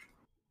than grunge.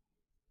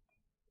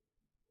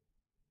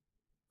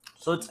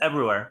 So it's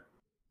everywhere.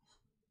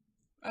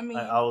 I mean,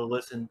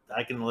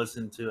 I can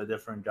listen to a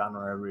different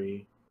genre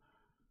every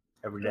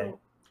day.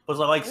 Plus,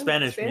 I like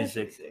Spanish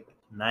music.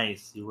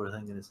 Nice, you were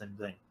thinking the same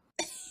thing.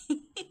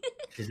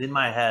 She's in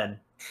my head.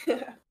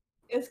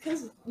 It's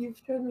because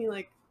you've showed me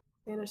like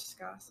Spanish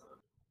ska songs.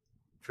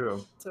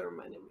 True. So it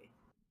reminded me.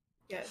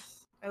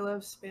 Yes, I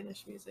love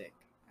Spanish music.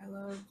 I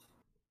love.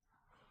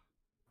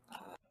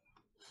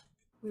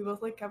 We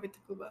both like Café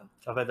Tacuba.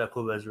 Café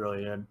Tacuba is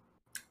really good.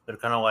 They're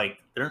kind of like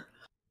they're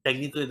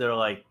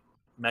like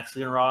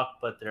Mexican rock,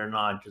 but they're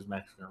not just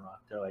Mexican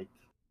rock. They're like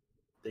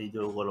they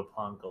do a little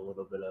punk, a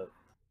little bit of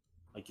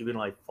like even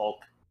like folk,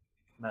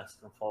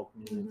 Mexican folk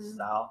music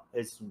style.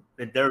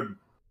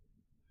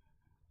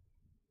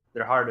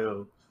 They're hard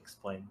to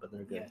explain, but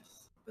they're good.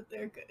 Yes, but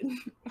they're good.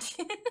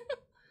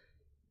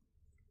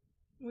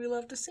 we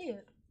love to see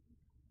it.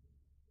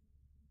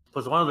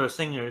 Plus, one of their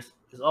singers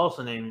is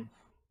also named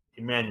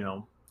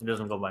Emmanuel. He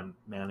doesn't go by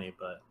Manny,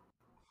 but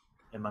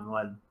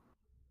Emmanuel.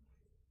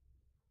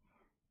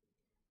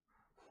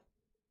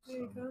 There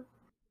you go.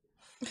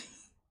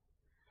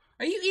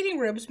 Are you eating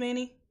ribs,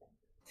 Manny?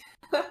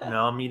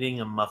 No, I'm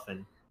eating a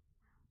muffin.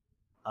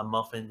 A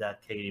muffin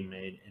that Katie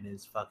made, and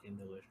it's fucking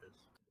delicious.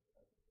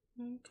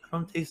 I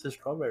don't taste the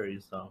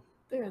strawberries though.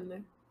 They're in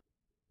there.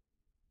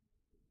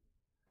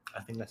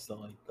 I think I still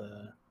like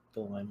the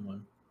lime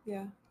one.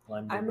 Yeah.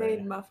 Lime I blueberry.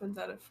 made muffins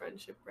out of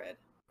friendship bread.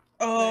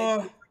 Oh,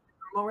 Like,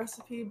 normal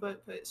recipe,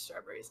 but put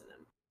strawberries in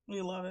them.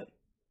 we love it.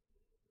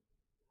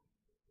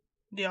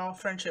 Y'all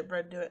friendship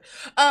bread do it.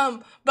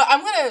 But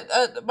I'm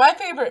gonna my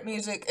favorite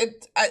music.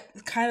 It's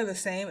kind of the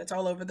same. It's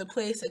all over the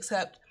place,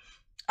 except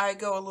I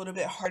go a little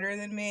bit harder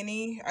than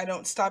Manny. I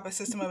don't stop at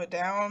System of a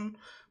Down,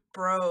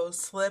 bro.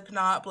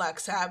 Slipknot, Black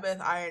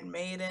Sabbath, Iron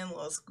Maiden.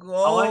 Let's I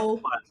go. like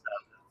Black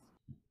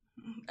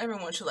Sabbath.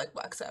 Everyone should like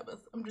Black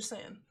Sabbath. I'm just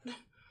saying.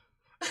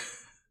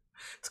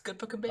 It's a good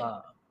fucking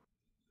band.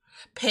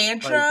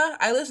 Pantra,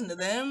 I listen to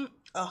them.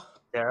 Oh,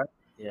 Sarah?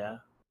 Yeah.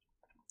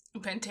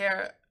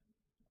 Pantera.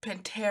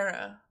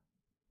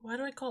 Why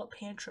do I call it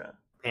Pantra?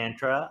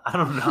 Pantra? I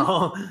don't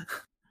know.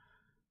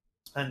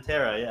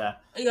 Pantera, yeah.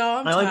 Y'all,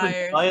 I'm I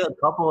tired. like a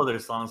couple of their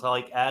songs. I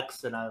like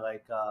X, and I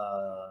like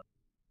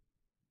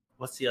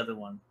what's the other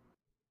one?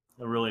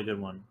 A really good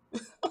one.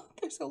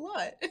 There's a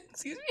lot.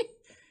 Excuse me.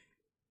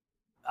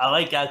 I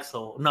like X.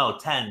 No,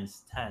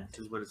 Tens. Tens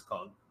is what it's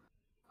called.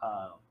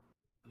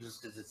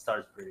 Just because it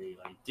starts pretty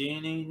like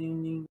ding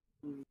ding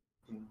ding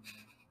ding.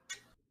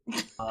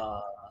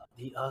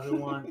 The other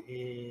one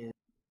is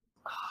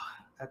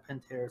that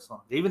Pantera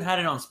song. They even had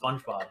it on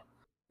SpongeBob.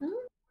 Hmm?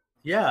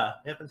 Yeah,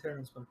 they have Pantera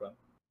on SpongeBob.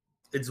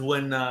 It's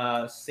when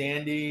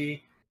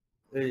Sandy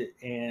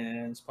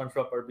and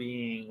SpongeBob are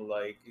being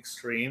like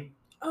extreme.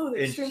 Oh, the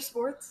And- extreme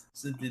sports?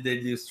 So they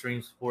do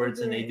extreme sports,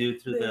 and they do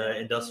it through the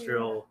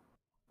industrial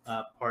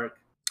park.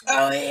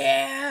 Oh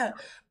yeah,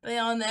 they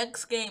on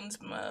X Games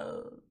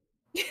mode.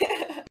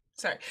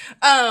 Sorry.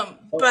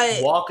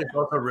 But Walk is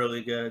also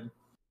really good.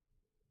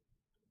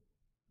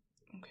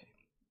 okay.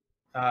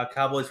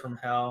 Cowboys from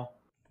Hell,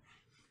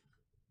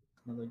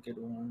 another good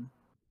one.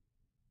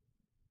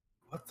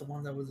 What's the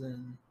one that was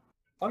in?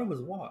 I thought it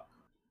was Walk.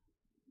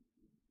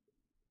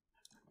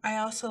 I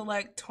also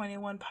like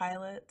 21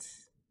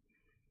 Pilots.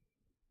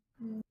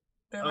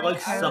 They're I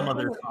like kind some of-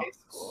 other in high songs.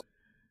 school.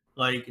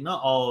 Like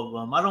not all of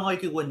them. I don't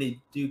like it when they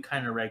do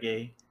kind of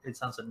reggae. It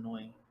sounds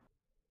annoying.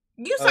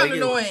 You I sound like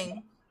it-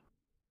 annoying.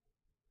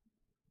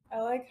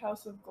 I like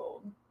House of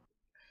Gold.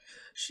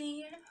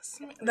 She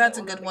asked me. That's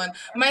a good one.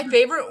 My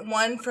favorite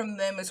one from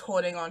them is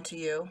Holding On to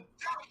You.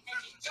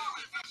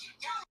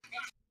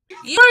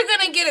 You're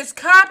gonna get us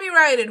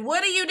copyrighted.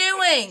 What are you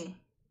doing?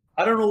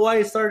 I don't know why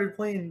I started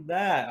playing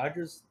that. I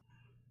just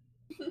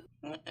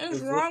What is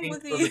was wrong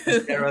looking with for you?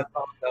 the Pantera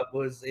song that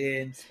was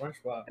in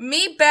SpongeBob.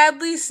 Me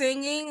badly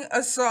singing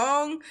a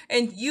song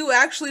and you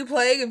actually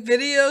playing a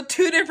video,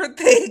 two different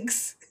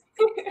things.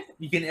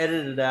 You can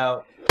edit it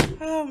out.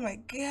 Oh my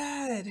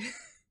god.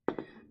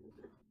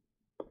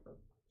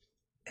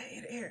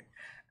 Here.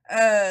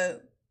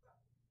 The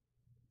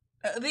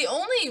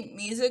only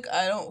music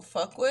I don't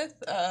fuck with,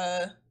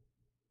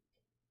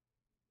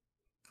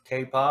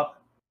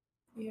 K-pop.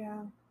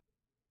 Yeah.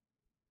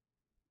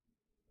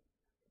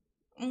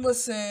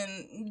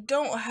 listen,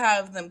 don't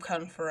have them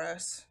come for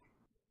us.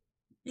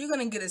 You're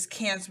gonna get us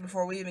canceled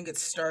before we even get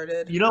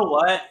started. You know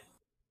what?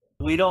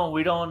 We don't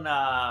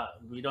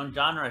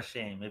genre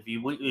shame. If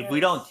we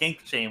don't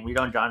kink shame, we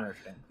don't genre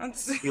shame.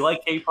 That's- You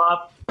like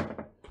K-pop?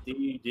 Do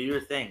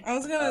your thing. I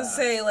was gonna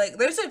say, like,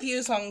 there's a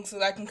few songs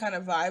that I can kind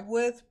of vibe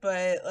with,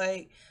 but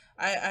like,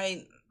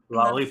 I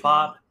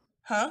Lollipop.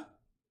 huh?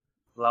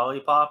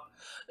 Lollipop.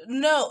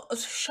 No,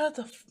 shut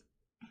the.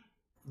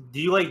 Do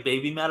you like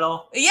Baby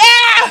Metal? Yeah!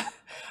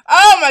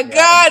 Oh my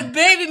Yeah. god,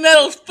 Baby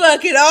Metal's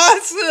fucking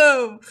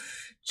awesome!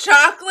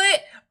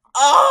 Chocolate?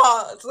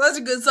 Oh, so that's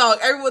a good song.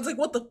 Everyone's like,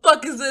 what the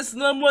fuck is this?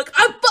 And I'm like,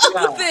 I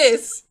fuck with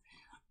this!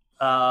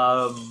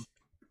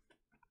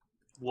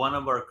 One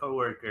of our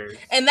coworkers.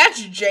 And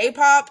that's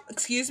J-pop,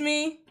 excuse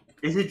me?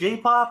 Is it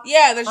J-pop?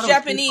 Yeah, that's I thought it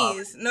was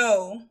Japanese.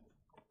 No.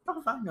 How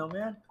do I know,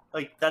 man?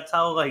 Like that's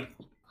how I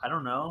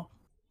don't know.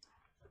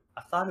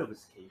 I thought it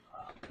was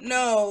K-pop.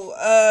 No,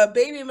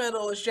 Baby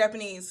Metal is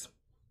Japanese.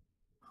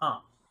 Huh.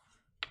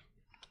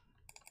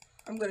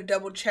 I'm gonna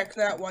double check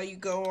that while you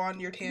go on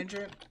your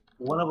tangent.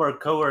 One of our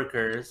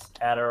coworkers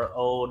at our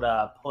old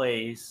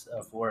place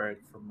of work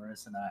for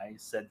Marissa and I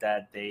said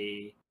that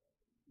they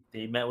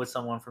met with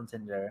someone from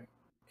Tinder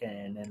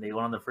and then they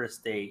went on the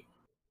first date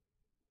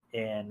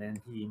and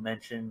then he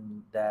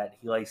mentioned that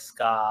he likes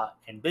ska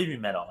and Baby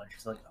Metal and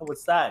she's like, oh,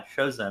 what's that?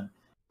 Shows him.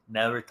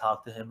 Never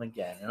talked to him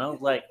again. And I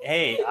was like,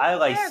 hey, I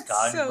like That's ska.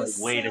 And so he's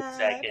like, wait a sad.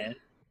 second.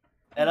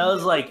 And I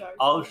was like,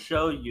 I'll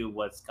show you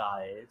what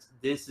ska is.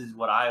 This is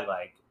what I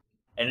like.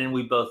 And then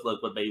we both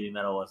looked what Baby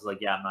Metal was. Like,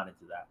 yeah, I'm not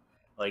into that.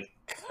 Like,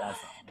 that's not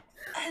me.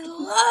 I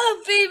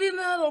love Baby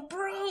Metal,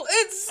 bro.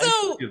 It's I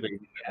so. do Baby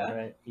Metal,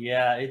 right?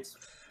 Yeah, it's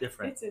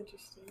different. It's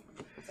interesting.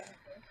 Exactly.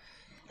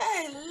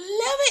 I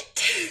love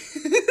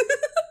it.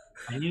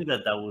 I knew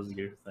that was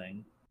your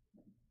thing.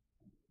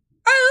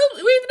 I hope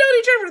we've known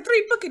each other for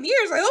 3 fucking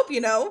years. I hope you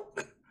know.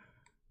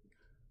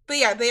 But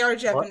yeah, they are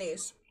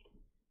Japanese.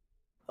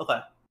 Okay.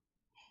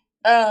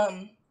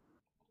 Um,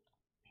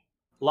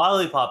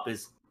 Lollipop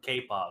is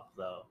K-pop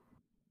though,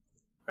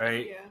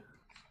 right? Yeah,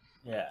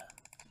 Yeah.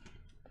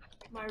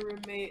 my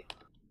roommate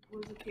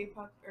was a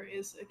K-pop or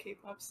is a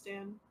K-pop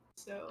stan,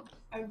 so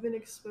I've been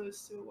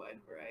exposed to a wide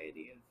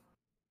variety of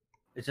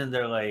Isn't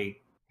there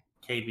like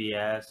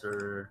KBS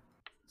or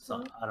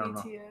some? I don't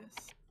know.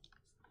 BTS.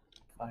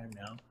 I don't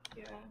know.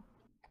 Yeah,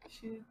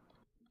 she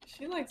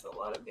she likes a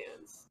lot of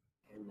bands,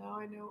 and now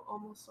I know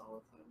almost all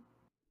of them.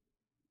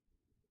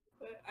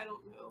 But I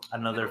don't know. I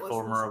Another don't listen to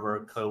former of our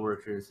songs.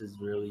 coworkers is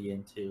really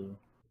into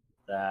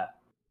that.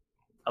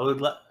 I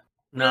would let.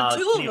 there No, are I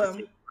two can't of even them.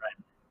 say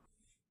friend.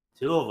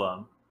 Two of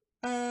them.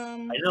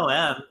 I know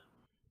M.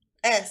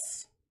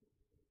 S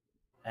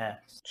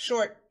X.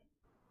 short.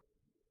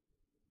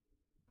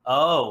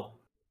 Oh.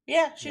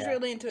 Yeah, she's Yeah.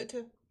 really into it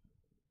too.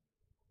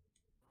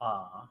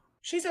 Aw.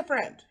 She's a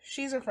friend.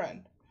 She's a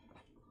friend.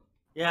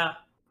 Yeah.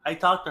 I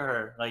talked to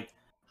her. Like,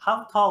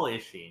 how tall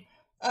is she?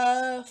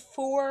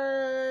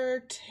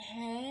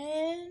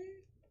 4'10"?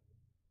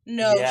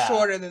 No, Yeah.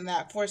 shorter than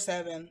that.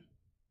 4'7".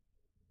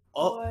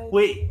 Oh,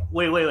 What?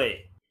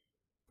 wait.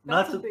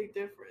 Not That's a to, big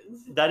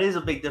difference. that is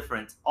a big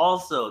difference.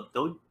 Also,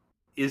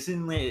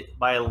 isn't it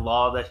by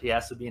law that she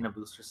has to be in a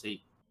booster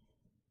seat?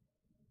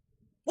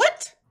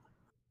 What?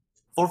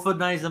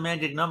 4'9" is the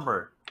magic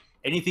number.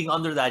 Anything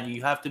under that,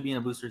 you have to be in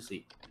a booster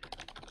seat.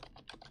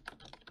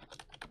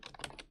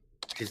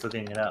 She's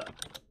looking it up.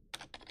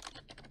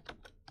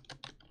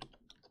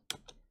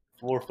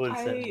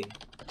 4'7".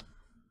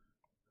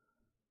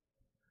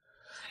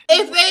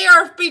 If they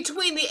are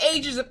between the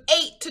ages of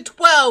 8 to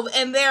 12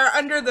 and they're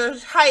under the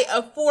height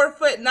of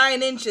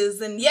 4'9",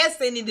 then yes,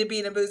 they need to be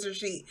in a booster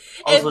seat.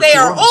 Also, if they she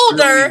are looks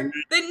older,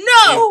 then She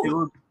no.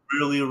 looks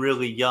really,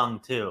 really young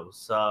too.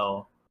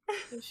 So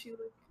Does she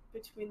look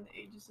between the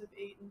ages of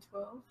 8 and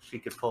 12? she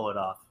could pull it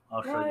off.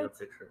 I'll show you a What?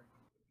 picture.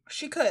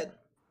 She could.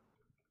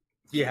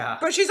 Yeah.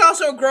 But she's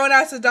also a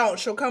grown-ass adult.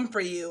 She'll come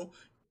for you.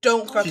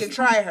 Don't fucking She's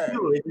try her.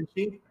 22, isn't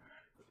she?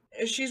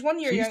 She's 1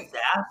 year She's young.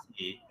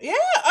 sassy. Yeah,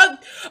 of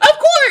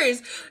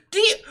course.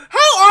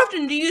 How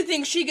often do you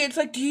think she gets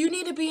like, do you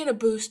need to be in a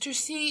booster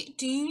seat?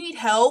 Do you need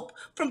help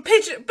from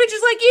bitches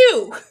like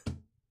you?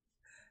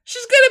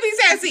 She's gonna be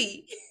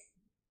sassy.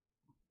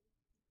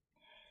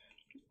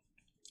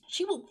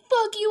 She will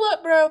fuck you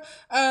up, bro.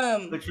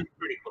 But she's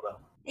pretty cool though.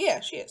 Yeah,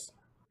 she is.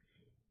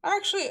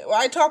 Actually,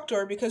 well, I talked to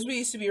her because we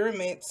used to be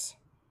roommates.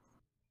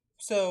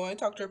 So I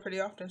talk to her pretty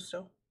often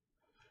still.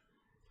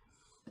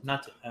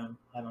 Not to I don't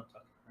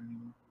talk to her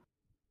anymore.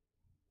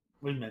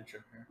 We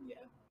mentioned her.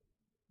 Yeah.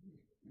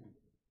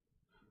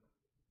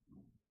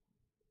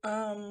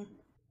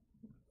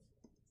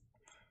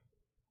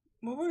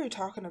 What were we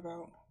talking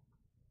about?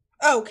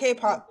 Oh,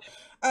 K-pop.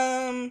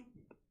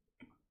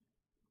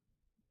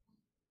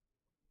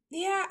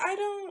 Yeah, I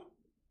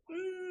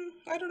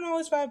don't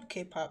always vibe with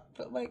K-pop,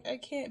 but like I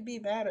can't be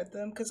mad at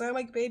them because I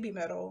like baby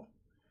metal,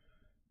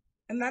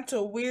 and that's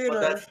a weirder.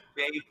 But that's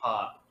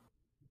K-pop.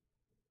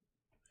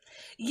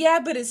 Yeah,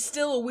 but it's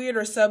still a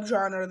weirder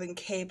subgenre than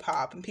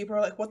K-pop, and people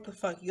are like, "What the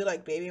fuck? You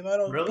like baby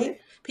metal?" Really?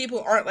 People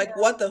aren't like,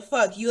 "What the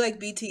fuck? You like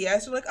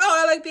BTS?" They're like,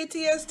 "Oh, I like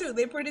BTS too.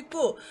 They're pretty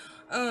cool."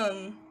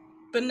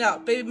 But no,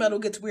 baby metal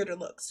gets weirder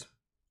looks.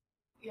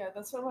 Yeah,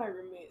 that's what my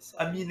roommate said.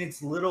 I mean,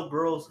 it's little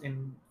girls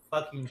in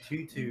fucking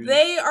tutus.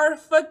 They are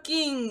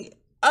fucking.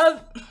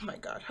 Oh my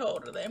god, how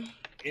old are they?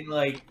 In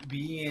like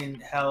being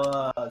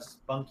hella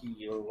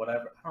spunky or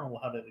whatever. I don't know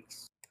how to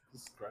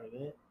describe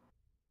it.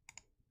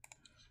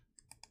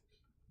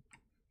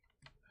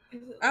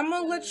 I'm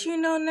gonna let you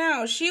know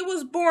now. She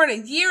was born a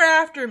year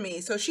after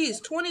me, so she's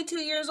 22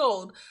 years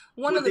old.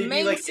 One of the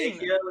main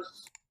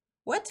singers.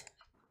 What?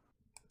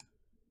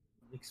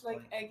 Explain.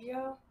 Like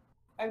Eggio?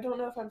 I don't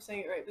know if I'm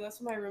saying it right, but that's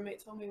what my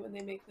roommate told me when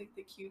they make like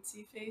the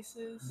cutesy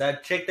faces.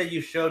 That chick that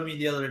you showed me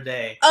the other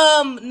day.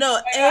 No,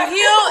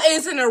 Eggio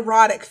is an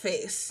erotic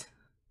face.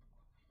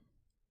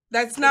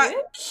 That's not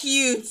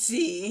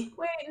cutesy.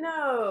 Wait,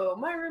 no.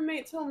 My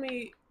roommate told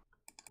me.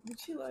 Did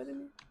she lie to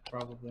me?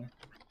 Probably.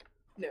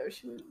 No,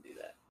 she wouldn't do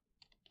that.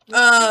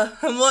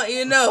 I'm letting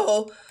you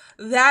know.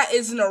 That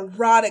is an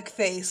erotic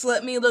face.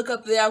 Let me look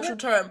up the actual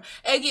term.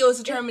 Eggio is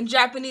a term in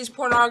Japanese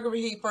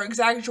pornography for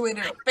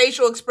exaggerated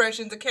facial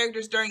expressions of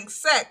characters during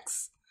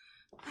sex.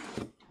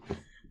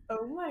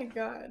 Oh my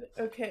god.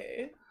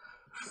 Okay.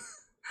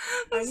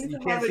 You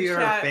can't see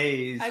her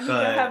face. I need to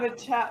have a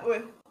chat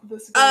with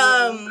this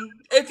girl.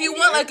 If you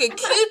want like a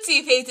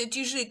cutesy face, it's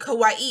usually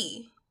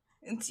kawaii.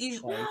 It's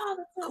usually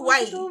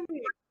kawaii.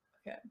 Okay,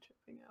 I'm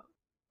tripping out.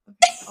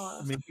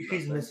 Okay, Maybe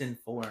she's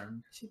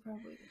misinformed. She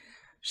probably.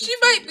 She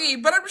might be,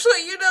 but I'm sure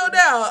you know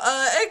now.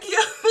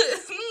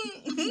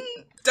 Eggio,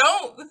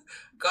 don't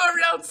go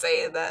around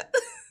saying that.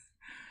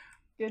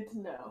 Good to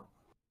know.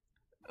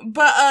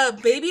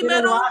 But baby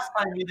metal. Last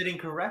time you didn't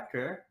correct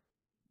her.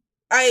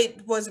 I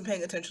wasn't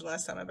paying attention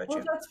last time. I bet you.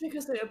 Well, that's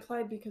because they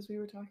applied because we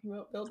were talking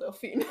about Bill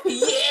Delphine.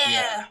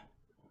 Yeah.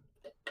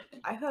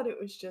 I thought it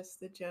was just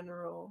the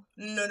general.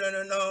 No.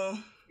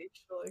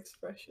 Facial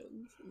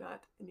expressions,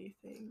 not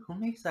anything. Who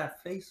makes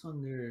that face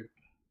when they're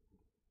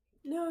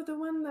No, the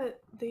one that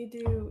they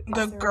do. Is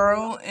The There a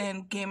girl Way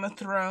in Game of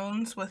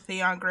Thrones with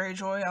Theon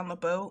Greyjoy on the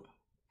boat.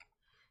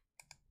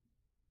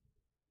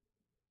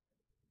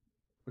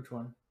 Which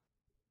one?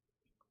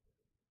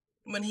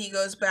 When he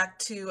goes back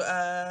to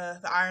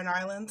the Iron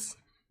Islands.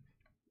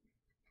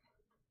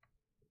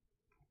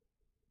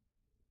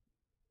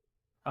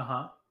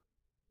 Uh-huh.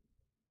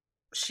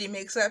 She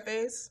makes that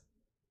face.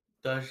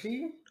 Does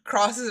she?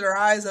 Crosses her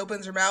eyes,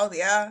 opens her mouth,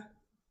 yeah.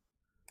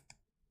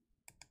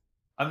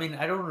 I mean,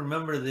 I don't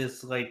remember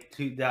this like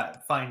to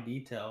that fine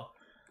detail.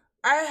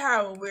 I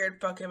have a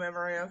weird fucking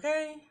memory,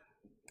 okay?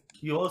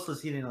 You also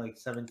seen it like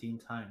 17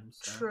 times.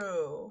 So.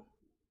 True.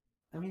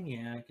 I mean,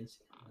 yeah, I can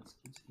see. That's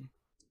good to see.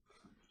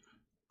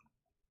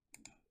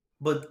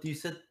 But you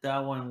said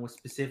that one was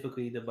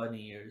specifically the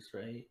bunny ears,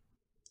 right?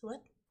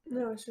 What?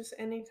 No, it's just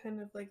any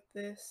kind of like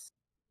this.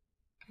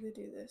 They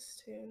do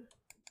this too.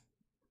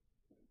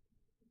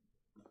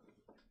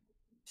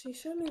 She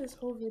showed me this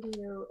whole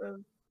video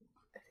of,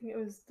 I think it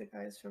was the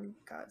guys from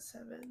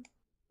GOT7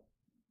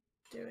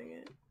 doing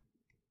it.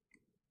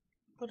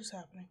 What is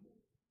happening?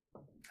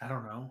 I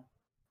don't know.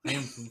 I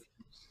am confused.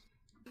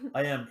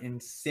 I am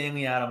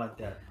insanely out of my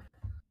depth.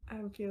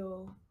 I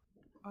feel,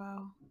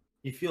 wow.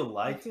 You feel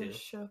I lied feel to.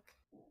 shook.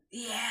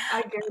 Yeah.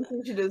 I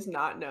guarantee she does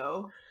not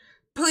know.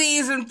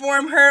 Please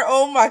inform her.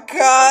 Oh my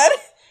god.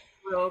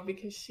 Real,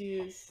 because she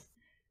is.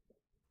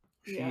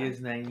 She Yeah.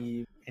 is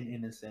naive and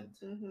innocent.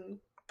 Mm-hmm.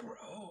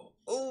 Bro.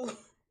 Oh.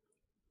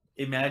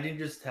 Imagine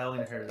just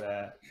telling her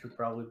that. She'd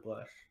probably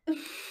blush.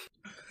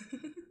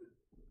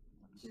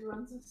 She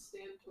runs a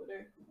Stan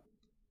Twitter.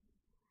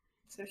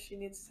 So she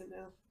needs to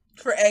know.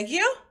 For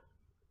Eggio?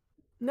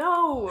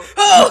 No!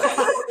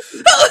 Oh!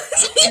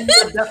 You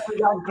definitely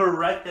got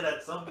corrected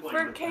at some point.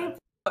 For with K. that.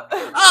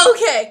 Oh,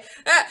 okay.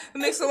 That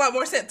makes a lot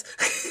more sense.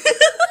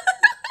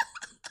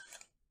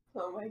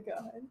 Oh my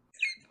god.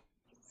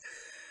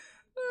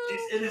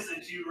 She's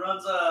innocent. She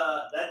runs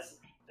That's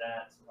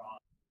wrong.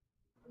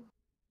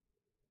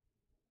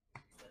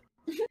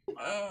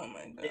 Oh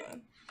my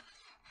god.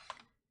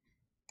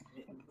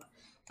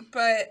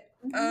 But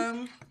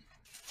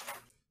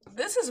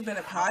this has been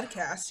a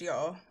podcast,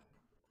 y'all.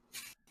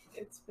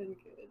 It's been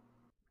good.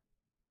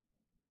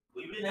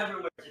 We've been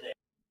everywhere today.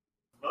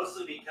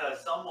 Mostly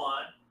because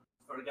someone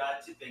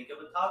forgot to think of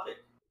a topic.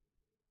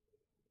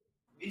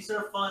 These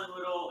are fun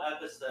little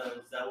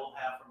episodes that we'll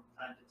have from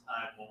time to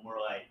time when we're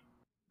like,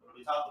 what do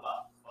we talk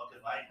about? Fuck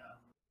if I know.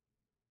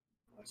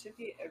 It should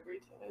be every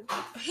time.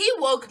 He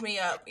woke me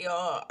up,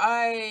 y'all.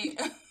 I'm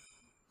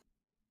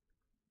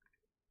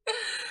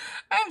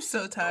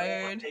so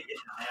tired. Taking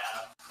a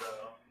nap, so.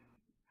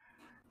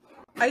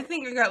 I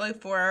think I got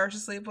like 4 hours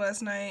of sleep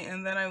last night,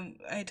 and then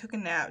I took a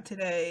nap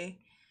today.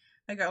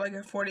 I got like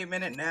a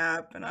 40-minute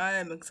nap, and I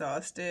am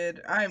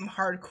exhausted. I'm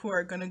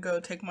hardcore gonna go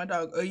take my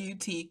dog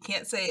OUT.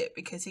 Can't say it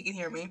because he can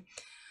hear me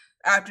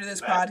after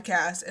this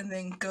podcast, and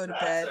then go to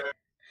bed. Sir.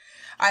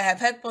 I have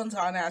headphones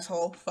on,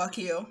 asshole. Fuck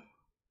you.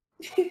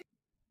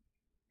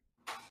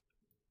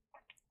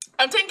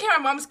 I'm taking care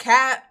of mom's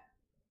cat.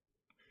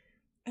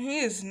 He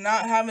is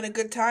not having a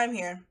good time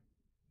here.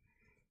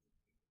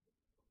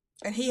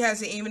 And he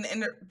hasn't even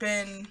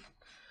been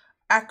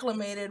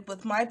acclimated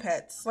with my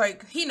pets.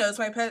 Like, he knows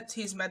my pets.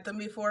 He's met them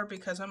before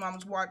because my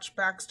mom's watched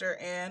Baxter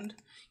and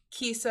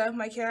Kisa,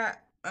 my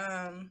cat.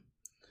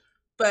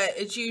 But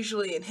it's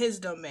usually in his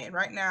domain.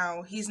 Right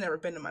now, he's never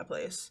been to my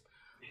place.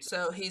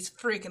 So he's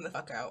freaking the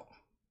fuck out.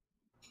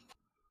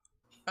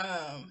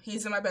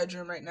 He's in my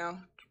bedroom right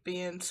now,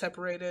 being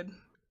separated.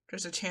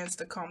 There's a chance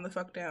to calm the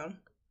fuck down.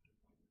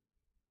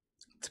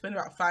 It's been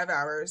about 5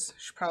 hours.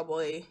 Should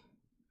probably...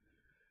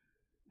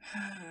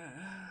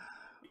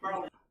 You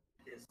probably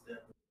pissed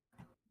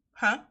everyone.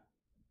 Huh?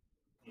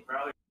 You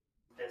probably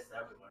pissed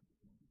everyone.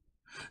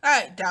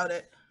 I doubt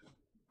it.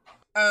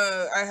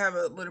 I have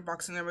a litter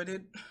box in there, my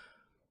dude.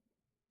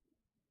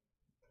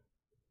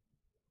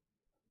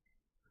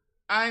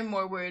 I'm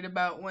more worried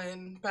about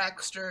when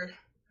Baxter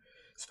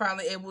is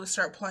finally able to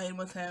start playing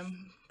with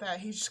him, that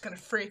he's just gonna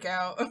freak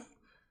out.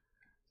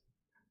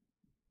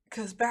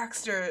 Because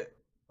Baxter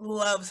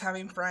loves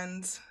having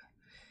friends.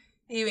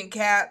 Even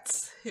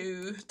cats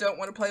who don't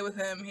want to play with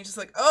him. He's just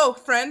like, oh,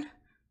 friend.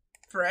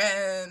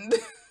 Friend.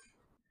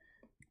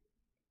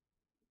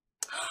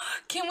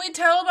 Can we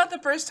tell about the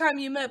first time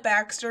you met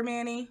Baxter,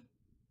 Manny?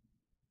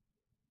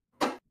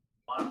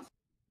 What?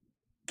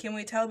 Can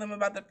we tell them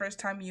about the first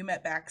time you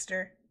met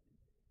Baxter?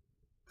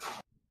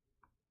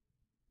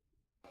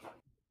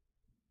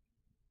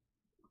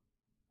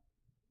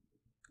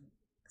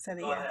 So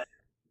Go ahead.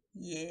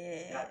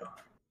 yeah.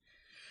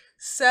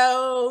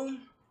 So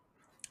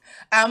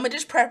I'm gonna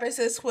just preface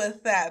this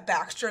with that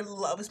Baxter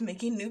loves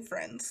making new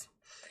friends,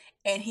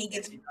 and he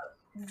gets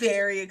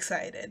very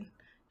excited.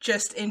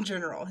 Just in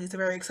general, he's a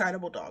very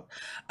excitable dog.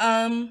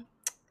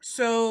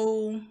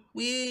 So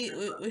we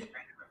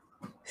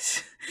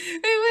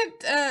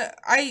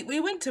we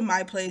went to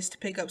my place to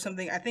pick up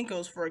something. I think it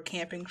was for a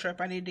camping trip.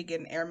 I needed to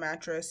get an air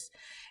mattress,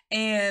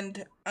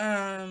 and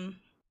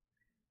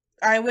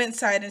I went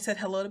inside and said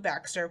hello to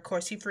Baxter. Of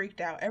course, he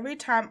freaked out. Every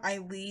time I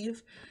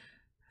leave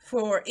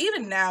for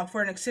even now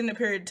for an extended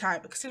period of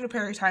time. Extended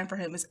period of time for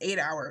him is 8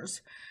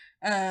 hours.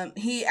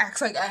 He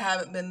acts like I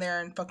haven't been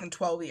there in fucking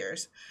 12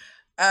 years.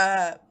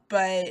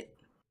 But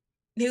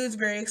he was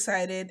very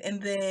excited,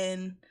 and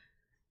then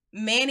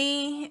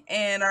Manny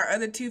and our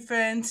other two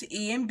friends,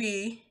 E and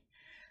B,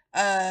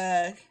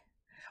 uh,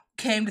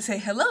 came to say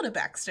hello to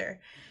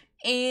Baxter.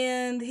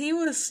 And he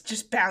was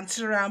just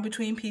bouncing around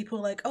between people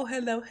like, oh,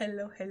 hello,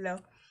 hello, hello.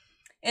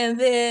 And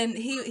then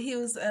he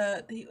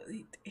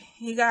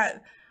got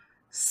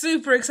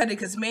super excited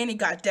because Manny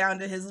got down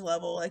to his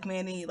level. Like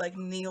Manny like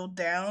kneeled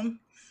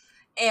down.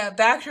 And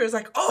Baxter was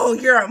like, oh,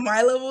 you're on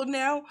my level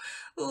now?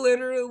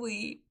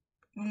 Literally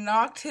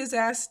knocked his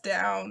ass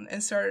down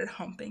and started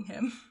humping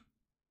him.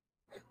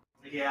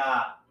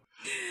 Yeah.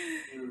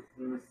 He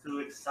was too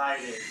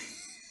excited.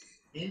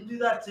 He didn't do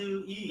that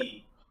to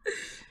E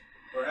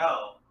or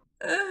L.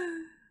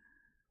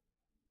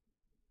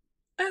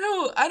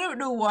 I don't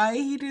know why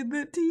he did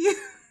that to you.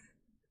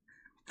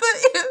 But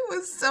it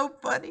was so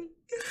funny.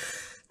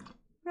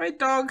 My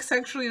dog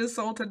sexually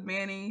assaulted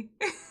Manny.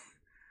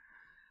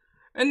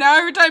 And now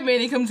every time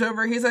Manny comes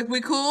over, he's like,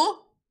 we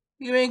cool?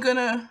 You ain't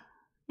gonna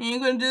do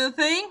the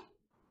thing?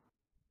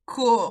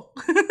 Cool.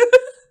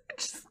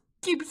 Just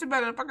keeps him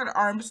at a fucking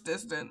arm's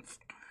distance.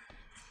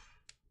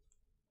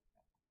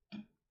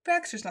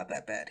 Baxter's not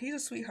that bad. He's a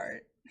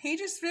sweetheart. He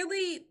just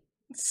really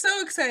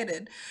so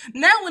excited.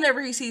 Now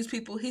whenever he sees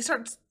people, he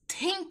starts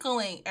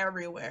tinkling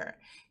everywhere.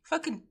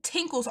 Fucking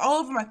tinkles all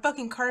over my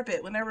fucking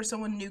carpet whenever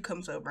someone new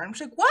comes over. I'm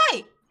just like,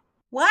 why?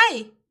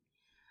 Why?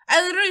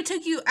 I literally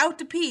took you out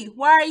to pee.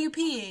 Why are you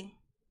peeing?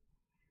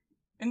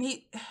 And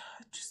he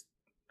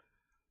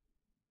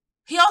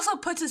also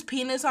puts his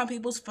penis on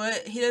people's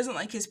foot. He doesn't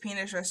like his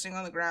penis resting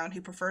on the ground. He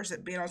prefers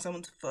it being on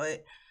someone's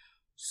foot.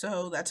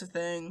 So that's a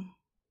thing.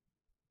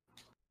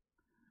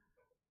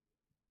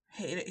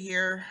 Hate it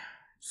here.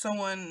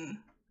 Someone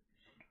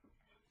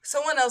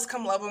else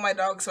come love with my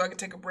dog so I can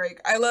take a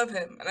break. I love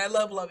him, and I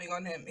love loving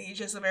on him. He's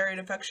just a very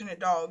affectionate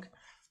dog.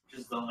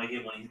 Just don't like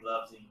it when he's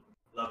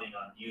loving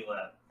on you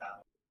at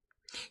that.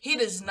 He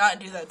does not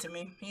do that to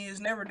me. He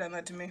has never done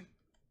that to me.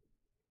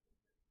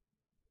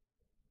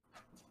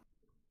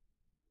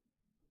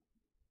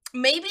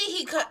 Maybe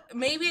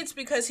it's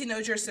because he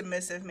knows you're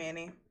submissive,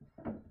 Manny.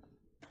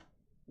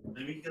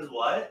 Maybe because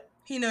what?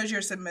 He knows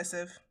you're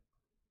submissive.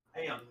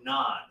 I am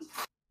not.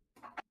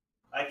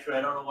 Actually,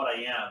 I don't know what I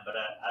am, but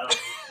I don't.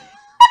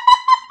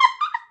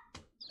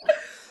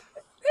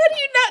 How do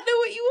you not know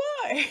what you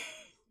are?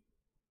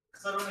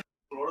 Because I don't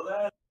explore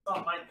that. It's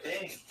not my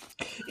thing.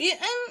 Yeah,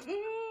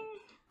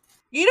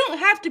 you don't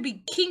have to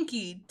be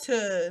kinky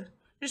to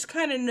just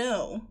kind of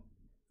know.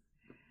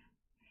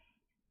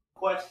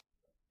 Question: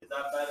 is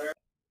that better?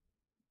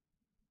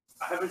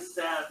 I haven't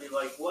sat and be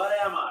like, what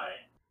am I?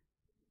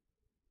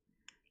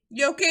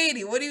 Yo,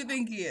 Katie, what do you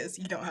think he is?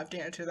 You don't have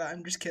to answer that.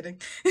 I'm just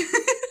kidding.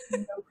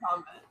 No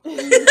comment.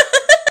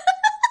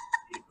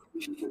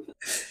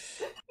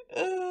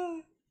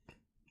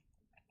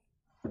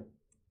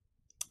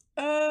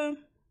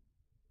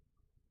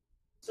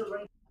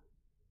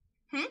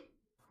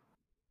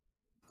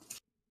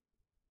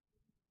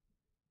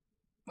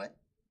 What?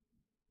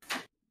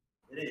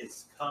 It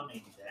is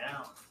coming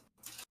down.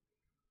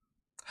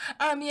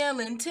 I'm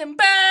yelling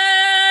timber.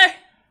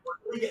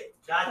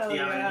 God damn it,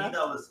 I knew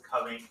that was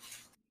coming.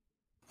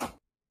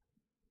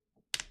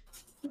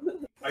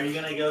 Are you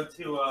gonna go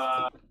to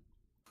a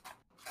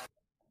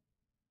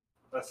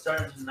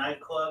certain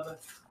nightclub?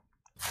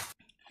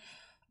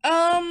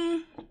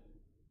 And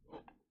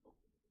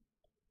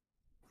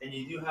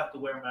you do have to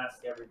wear a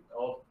mask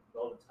all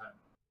the time.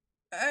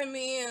 I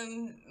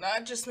mean,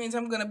 that just means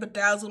I'm gonna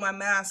bedazzle my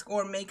mask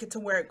or make it to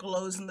where it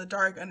glows in the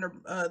dark under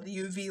the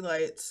UV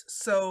lights.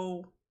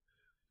 So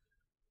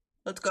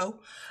let's go.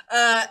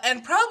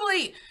 And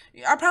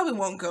I probably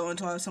won't go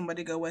until I have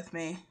somebody go with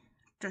me.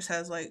 Just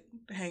has like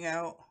to hang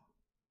out.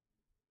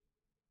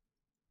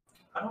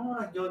 I don't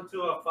want to go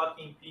to a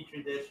fucking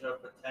petri dish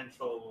of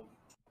potential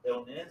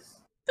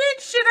illness.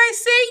 Bitch, should I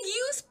say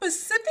you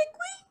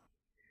specifically?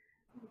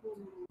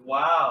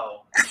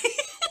 Wow.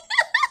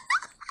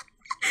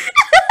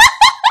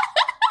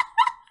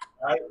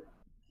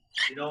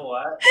 You know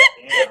what?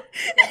 Damn. I'm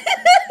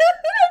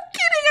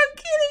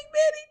kidding,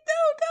 Manny. No.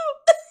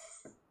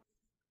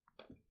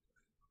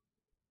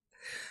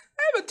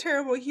 I'm a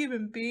terrible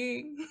human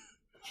being.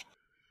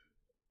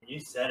 You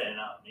said it,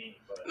 not me.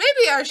 But...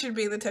 Maybe I should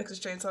be the Texas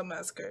Chainsaw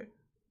Massacre.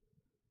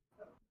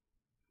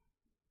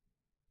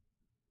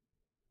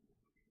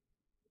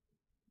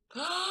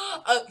 You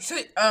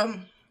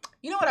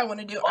know what I want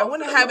to do? I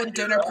want to have a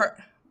dinner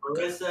party.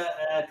 Marissa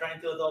at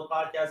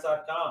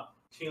tryingtoadultpodcast.com.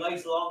 She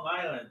likes Long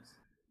Island.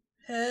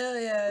 Hell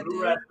yeah, Blue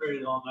dude.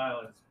 Raspberry Long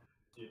Island.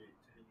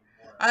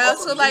 I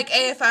also like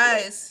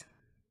AFIs.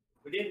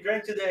 We didn't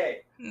drink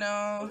today. No.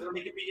 I was gonna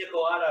make a pina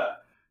colada.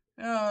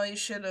 Oh, you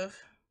should have.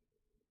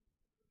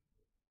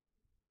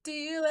 Do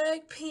you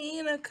like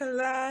pina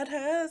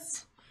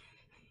coladas?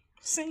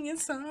 Sing a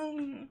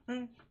song.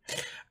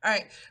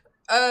 Alright.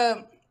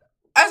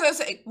 As I was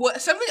saying,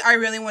 something I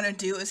really want to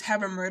do is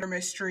have a murder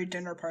mystery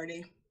dinner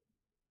party.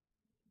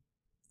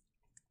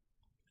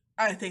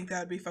 I think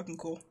that would be fucking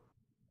cool.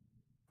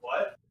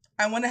 What?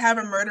 I want to have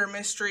a murder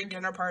mystery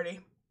dinner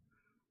party.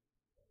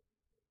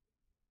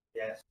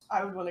 Yes.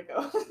 I would want to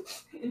go.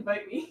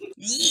 Invite me.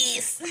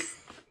 Yes.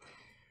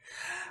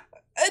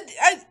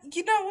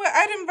 You know what?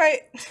 I'd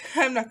invite.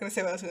 I'm not gonna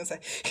say what I was gonna say.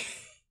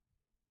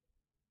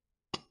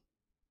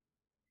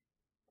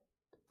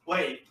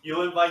 Wait,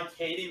 you invite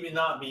Katie but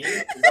not me? Is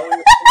that what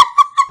you're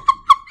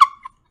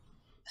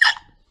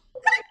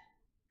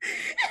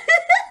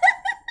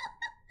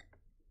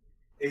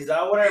Is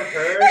that what I've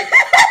heard?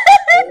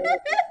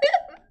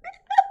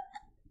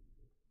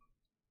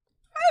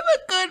 I'm a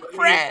good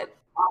friend.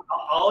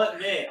 I'll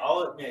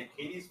admit,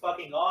 Katie's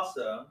fucking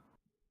awesome.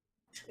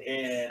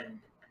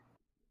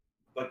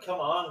 But come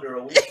on,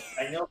 girl.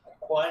 I know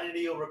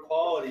quantity over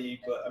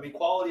quality, but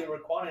quality over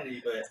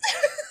quantity, but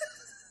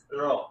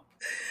girl,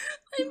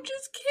 I'm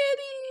just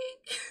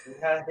kidding. we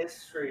had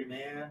history,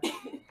 man. Bro.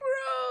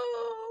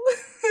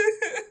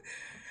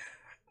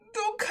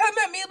 Don't come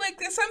at me like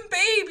this. I'm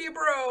baby,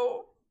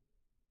 bro.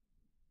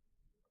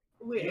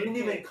 Wait, You didn't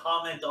even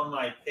comment on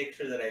my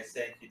picture that I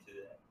sent you today.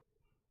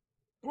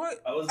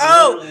 What? I was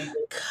literally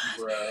God.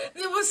 bro.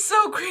 It was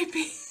so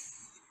creepy.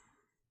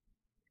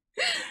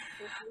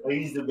 I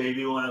used the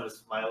baby one. I was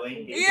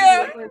smiling.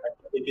 Yeah. Like,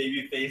 the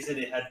baby face and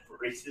it had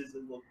braces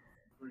and looked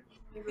freaky.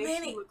 It makes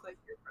Manny. you look like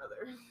your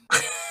brother.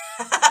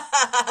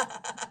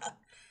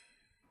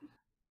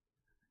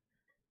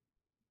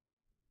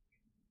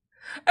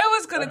 I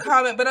was gonna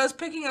comment, but I was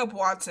picking up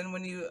Watson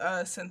when you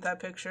sent that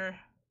picture.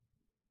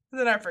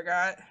 Then I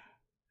forgot.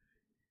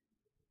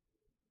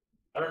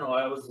 I don't know.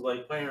 I was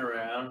like playing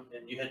around,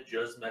 and you had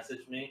just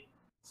messaged me.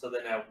 So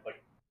then I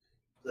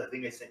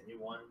think I sent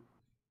you one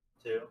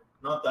too.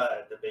 Not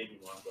the baby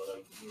one, but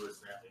like you were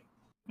snapping.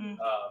 Mm.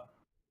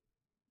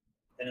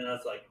 And then I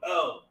was like,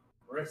 "Oh,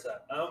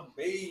 Marissa, I'm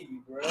baby,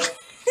 bro."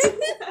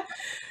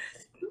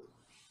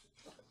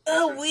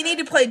 Oh, we need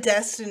to play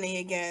Destiny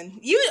again.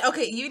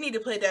 You need to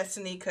play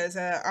Destiny because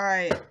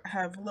I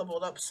have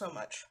leveled up so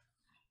much.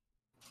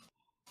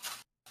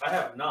 I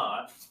have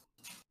not.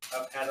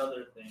 I've had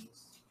other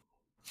things.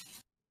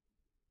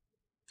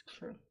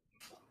 True.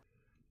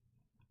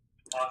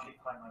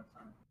 Occupy my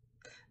time.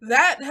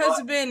 That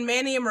has been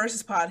Manny and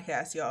Marissa's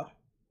podcast, y'all.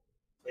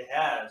 It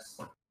has.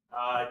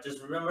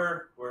 Just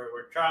remember,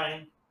 we're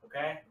trying.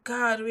 Okay.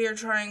 God, we are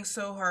trying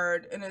so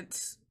hard, and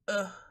it's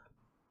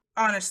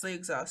honestly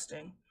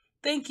exhausting.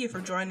 Thank you for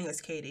joining us,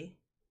 Katie.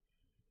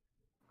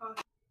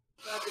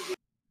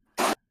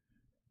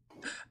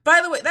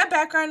 By the way, that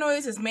background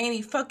noise is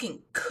Manny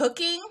fucking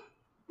cooking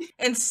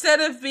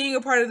instead of being a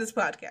part of this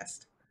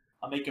podcast.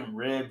 I'm making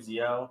ribs,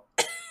 yo.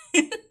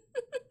 And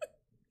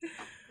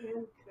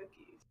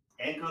cookies.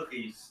 And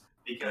cookies.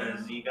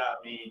 Because you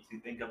got me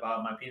to think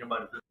about my peanut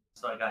butter cookies,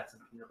 so I got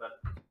some peanut butter.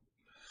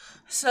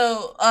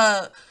 So,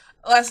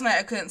 last night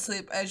I couldn't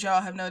sleep. As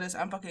y'all have noticed,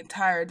 I'm fucking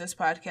tired this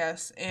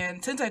podcast.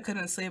 And since I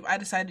couldn't sleep, I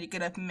decided to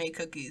get up and make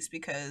cookies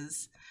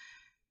because,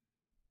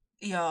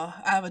 y'all,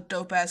 I have a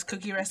dope ass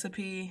cookie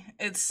recipe.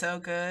 It's so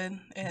good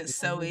and it's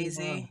so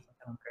easy.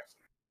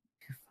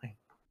 You're fine.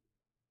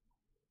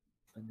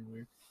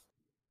 Weird.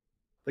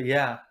 But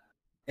yeah.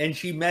 And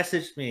she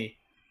messaged me,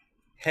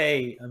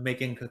 "Hey, I'm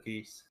making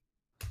cookies."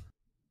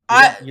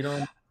 You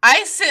don't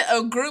I sent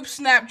a group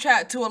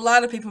Snapchat to a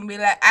lot of people and be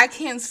like, I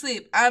can't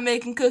sleep. I'm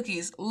making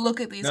cookies.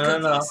 Look at these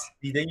cookies. No.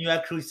 Then you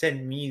actually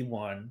sent me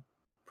one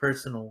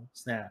personal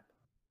snap.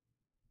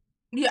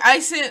 Yeah, I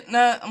sent.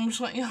 No, I'm just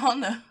letting y'all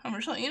know. I'm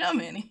just letting you know,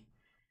 Manny.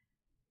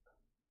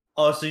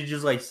 Oh, so you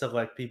just like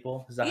select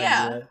people? Is that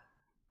how you do it?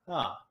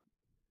 Ah,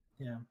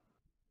 yeah.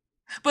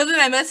 But then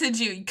I messaged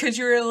you because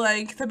you were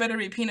like, there better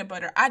be peanut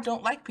butter. I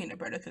don't like peanut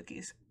butter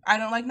cookies. I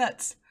don't like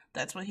nuts.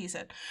 That's what he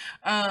said.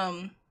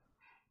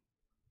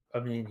 I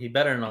mean, he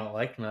better not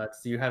like nuts.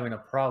 You're having a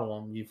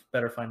problem. You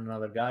better find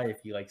another guy if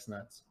he likes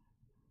nuts.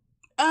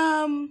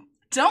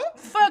 Don't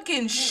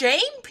fucking shame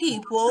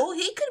people.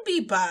 He could be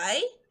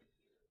bi.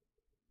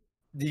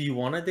 Do you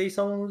want to date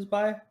someone who's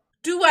bi?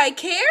 Do I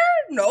care?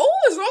 No,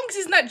 as long as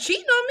he's not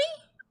cheating on me.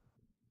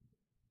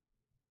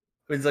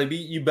 It's like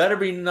you better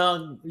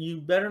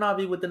not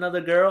be with another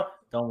girl.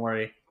 Don't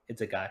worry,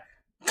 it's a guy.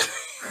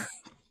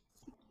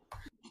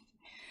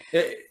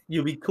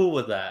 You'll be cool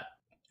with that.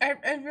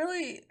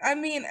 I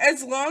mean,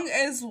 as long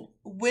as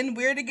when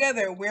we're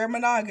together, we're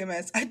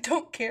monogamous. I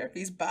don't care if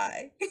he's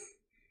bi.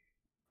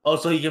 Oh,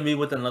 so he can be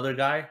with another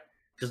guy,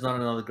 just not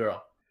another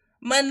girl.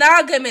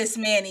 Monogamous,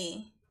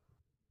 Manny.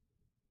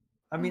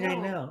 I mean, I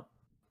know.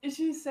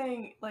 She's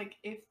saying, like,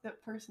 if the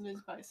person is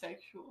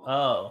bisexual.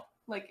 Oh.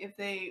 Like, if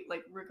they,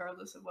 like,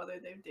 regardless of whether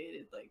they've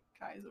dated, like,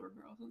 guys or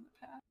girls in the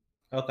past.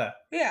 Okay.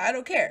 Yeah, I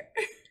don't care.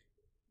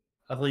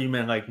 I thought you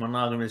meant, like,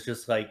 monogamous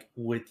just, like,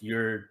 with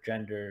your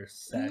gender,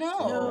 sex.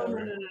 No. No.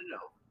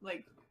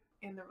 Like,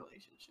 in the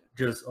relationship.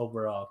 Just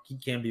overall. He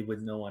can't be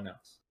with no one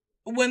else.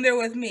 When they're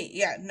with me,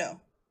 yeah,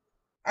 no.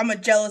 I'm a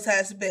jealous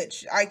ass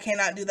bitch. I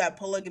cannot do that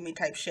polygamy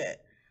type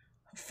shit.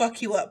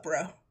 Fuck you up,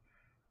 bro.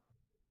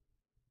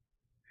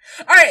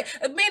 All right,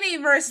 Manny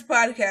Immerse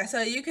Podcast.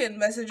 So you can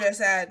message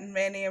us at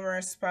Manny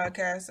Immerse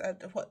Podcast.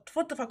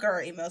 What the fuck are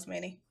our emails,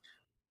 Manny?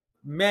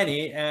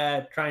 Manny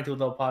at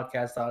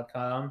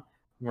tryingtoadultpodcast.com,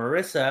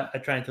 Marissa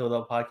at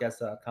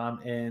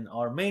tryingtoadultpodcast.com, and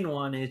our main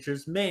one is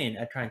just main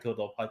at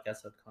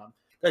tryingtoadultpodcast.com.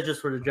 That's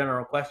just for the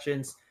general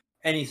questions,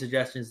 any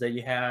suggestions that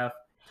you have,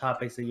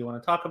 topics that you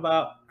want to talk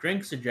about,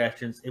 drink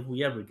suggestions if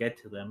we ever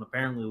get to them.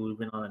 Apparently, we've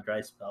been on a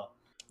dry spell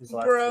these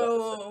last 2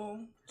 episodes.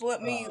 Bro,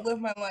 let me live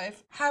my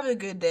life. Have a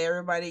good day,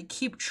 everybody.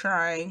 Keep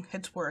trying.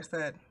 It's worth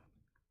it.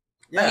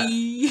 Yeah.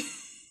 Bye.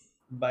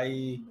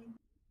 Bye.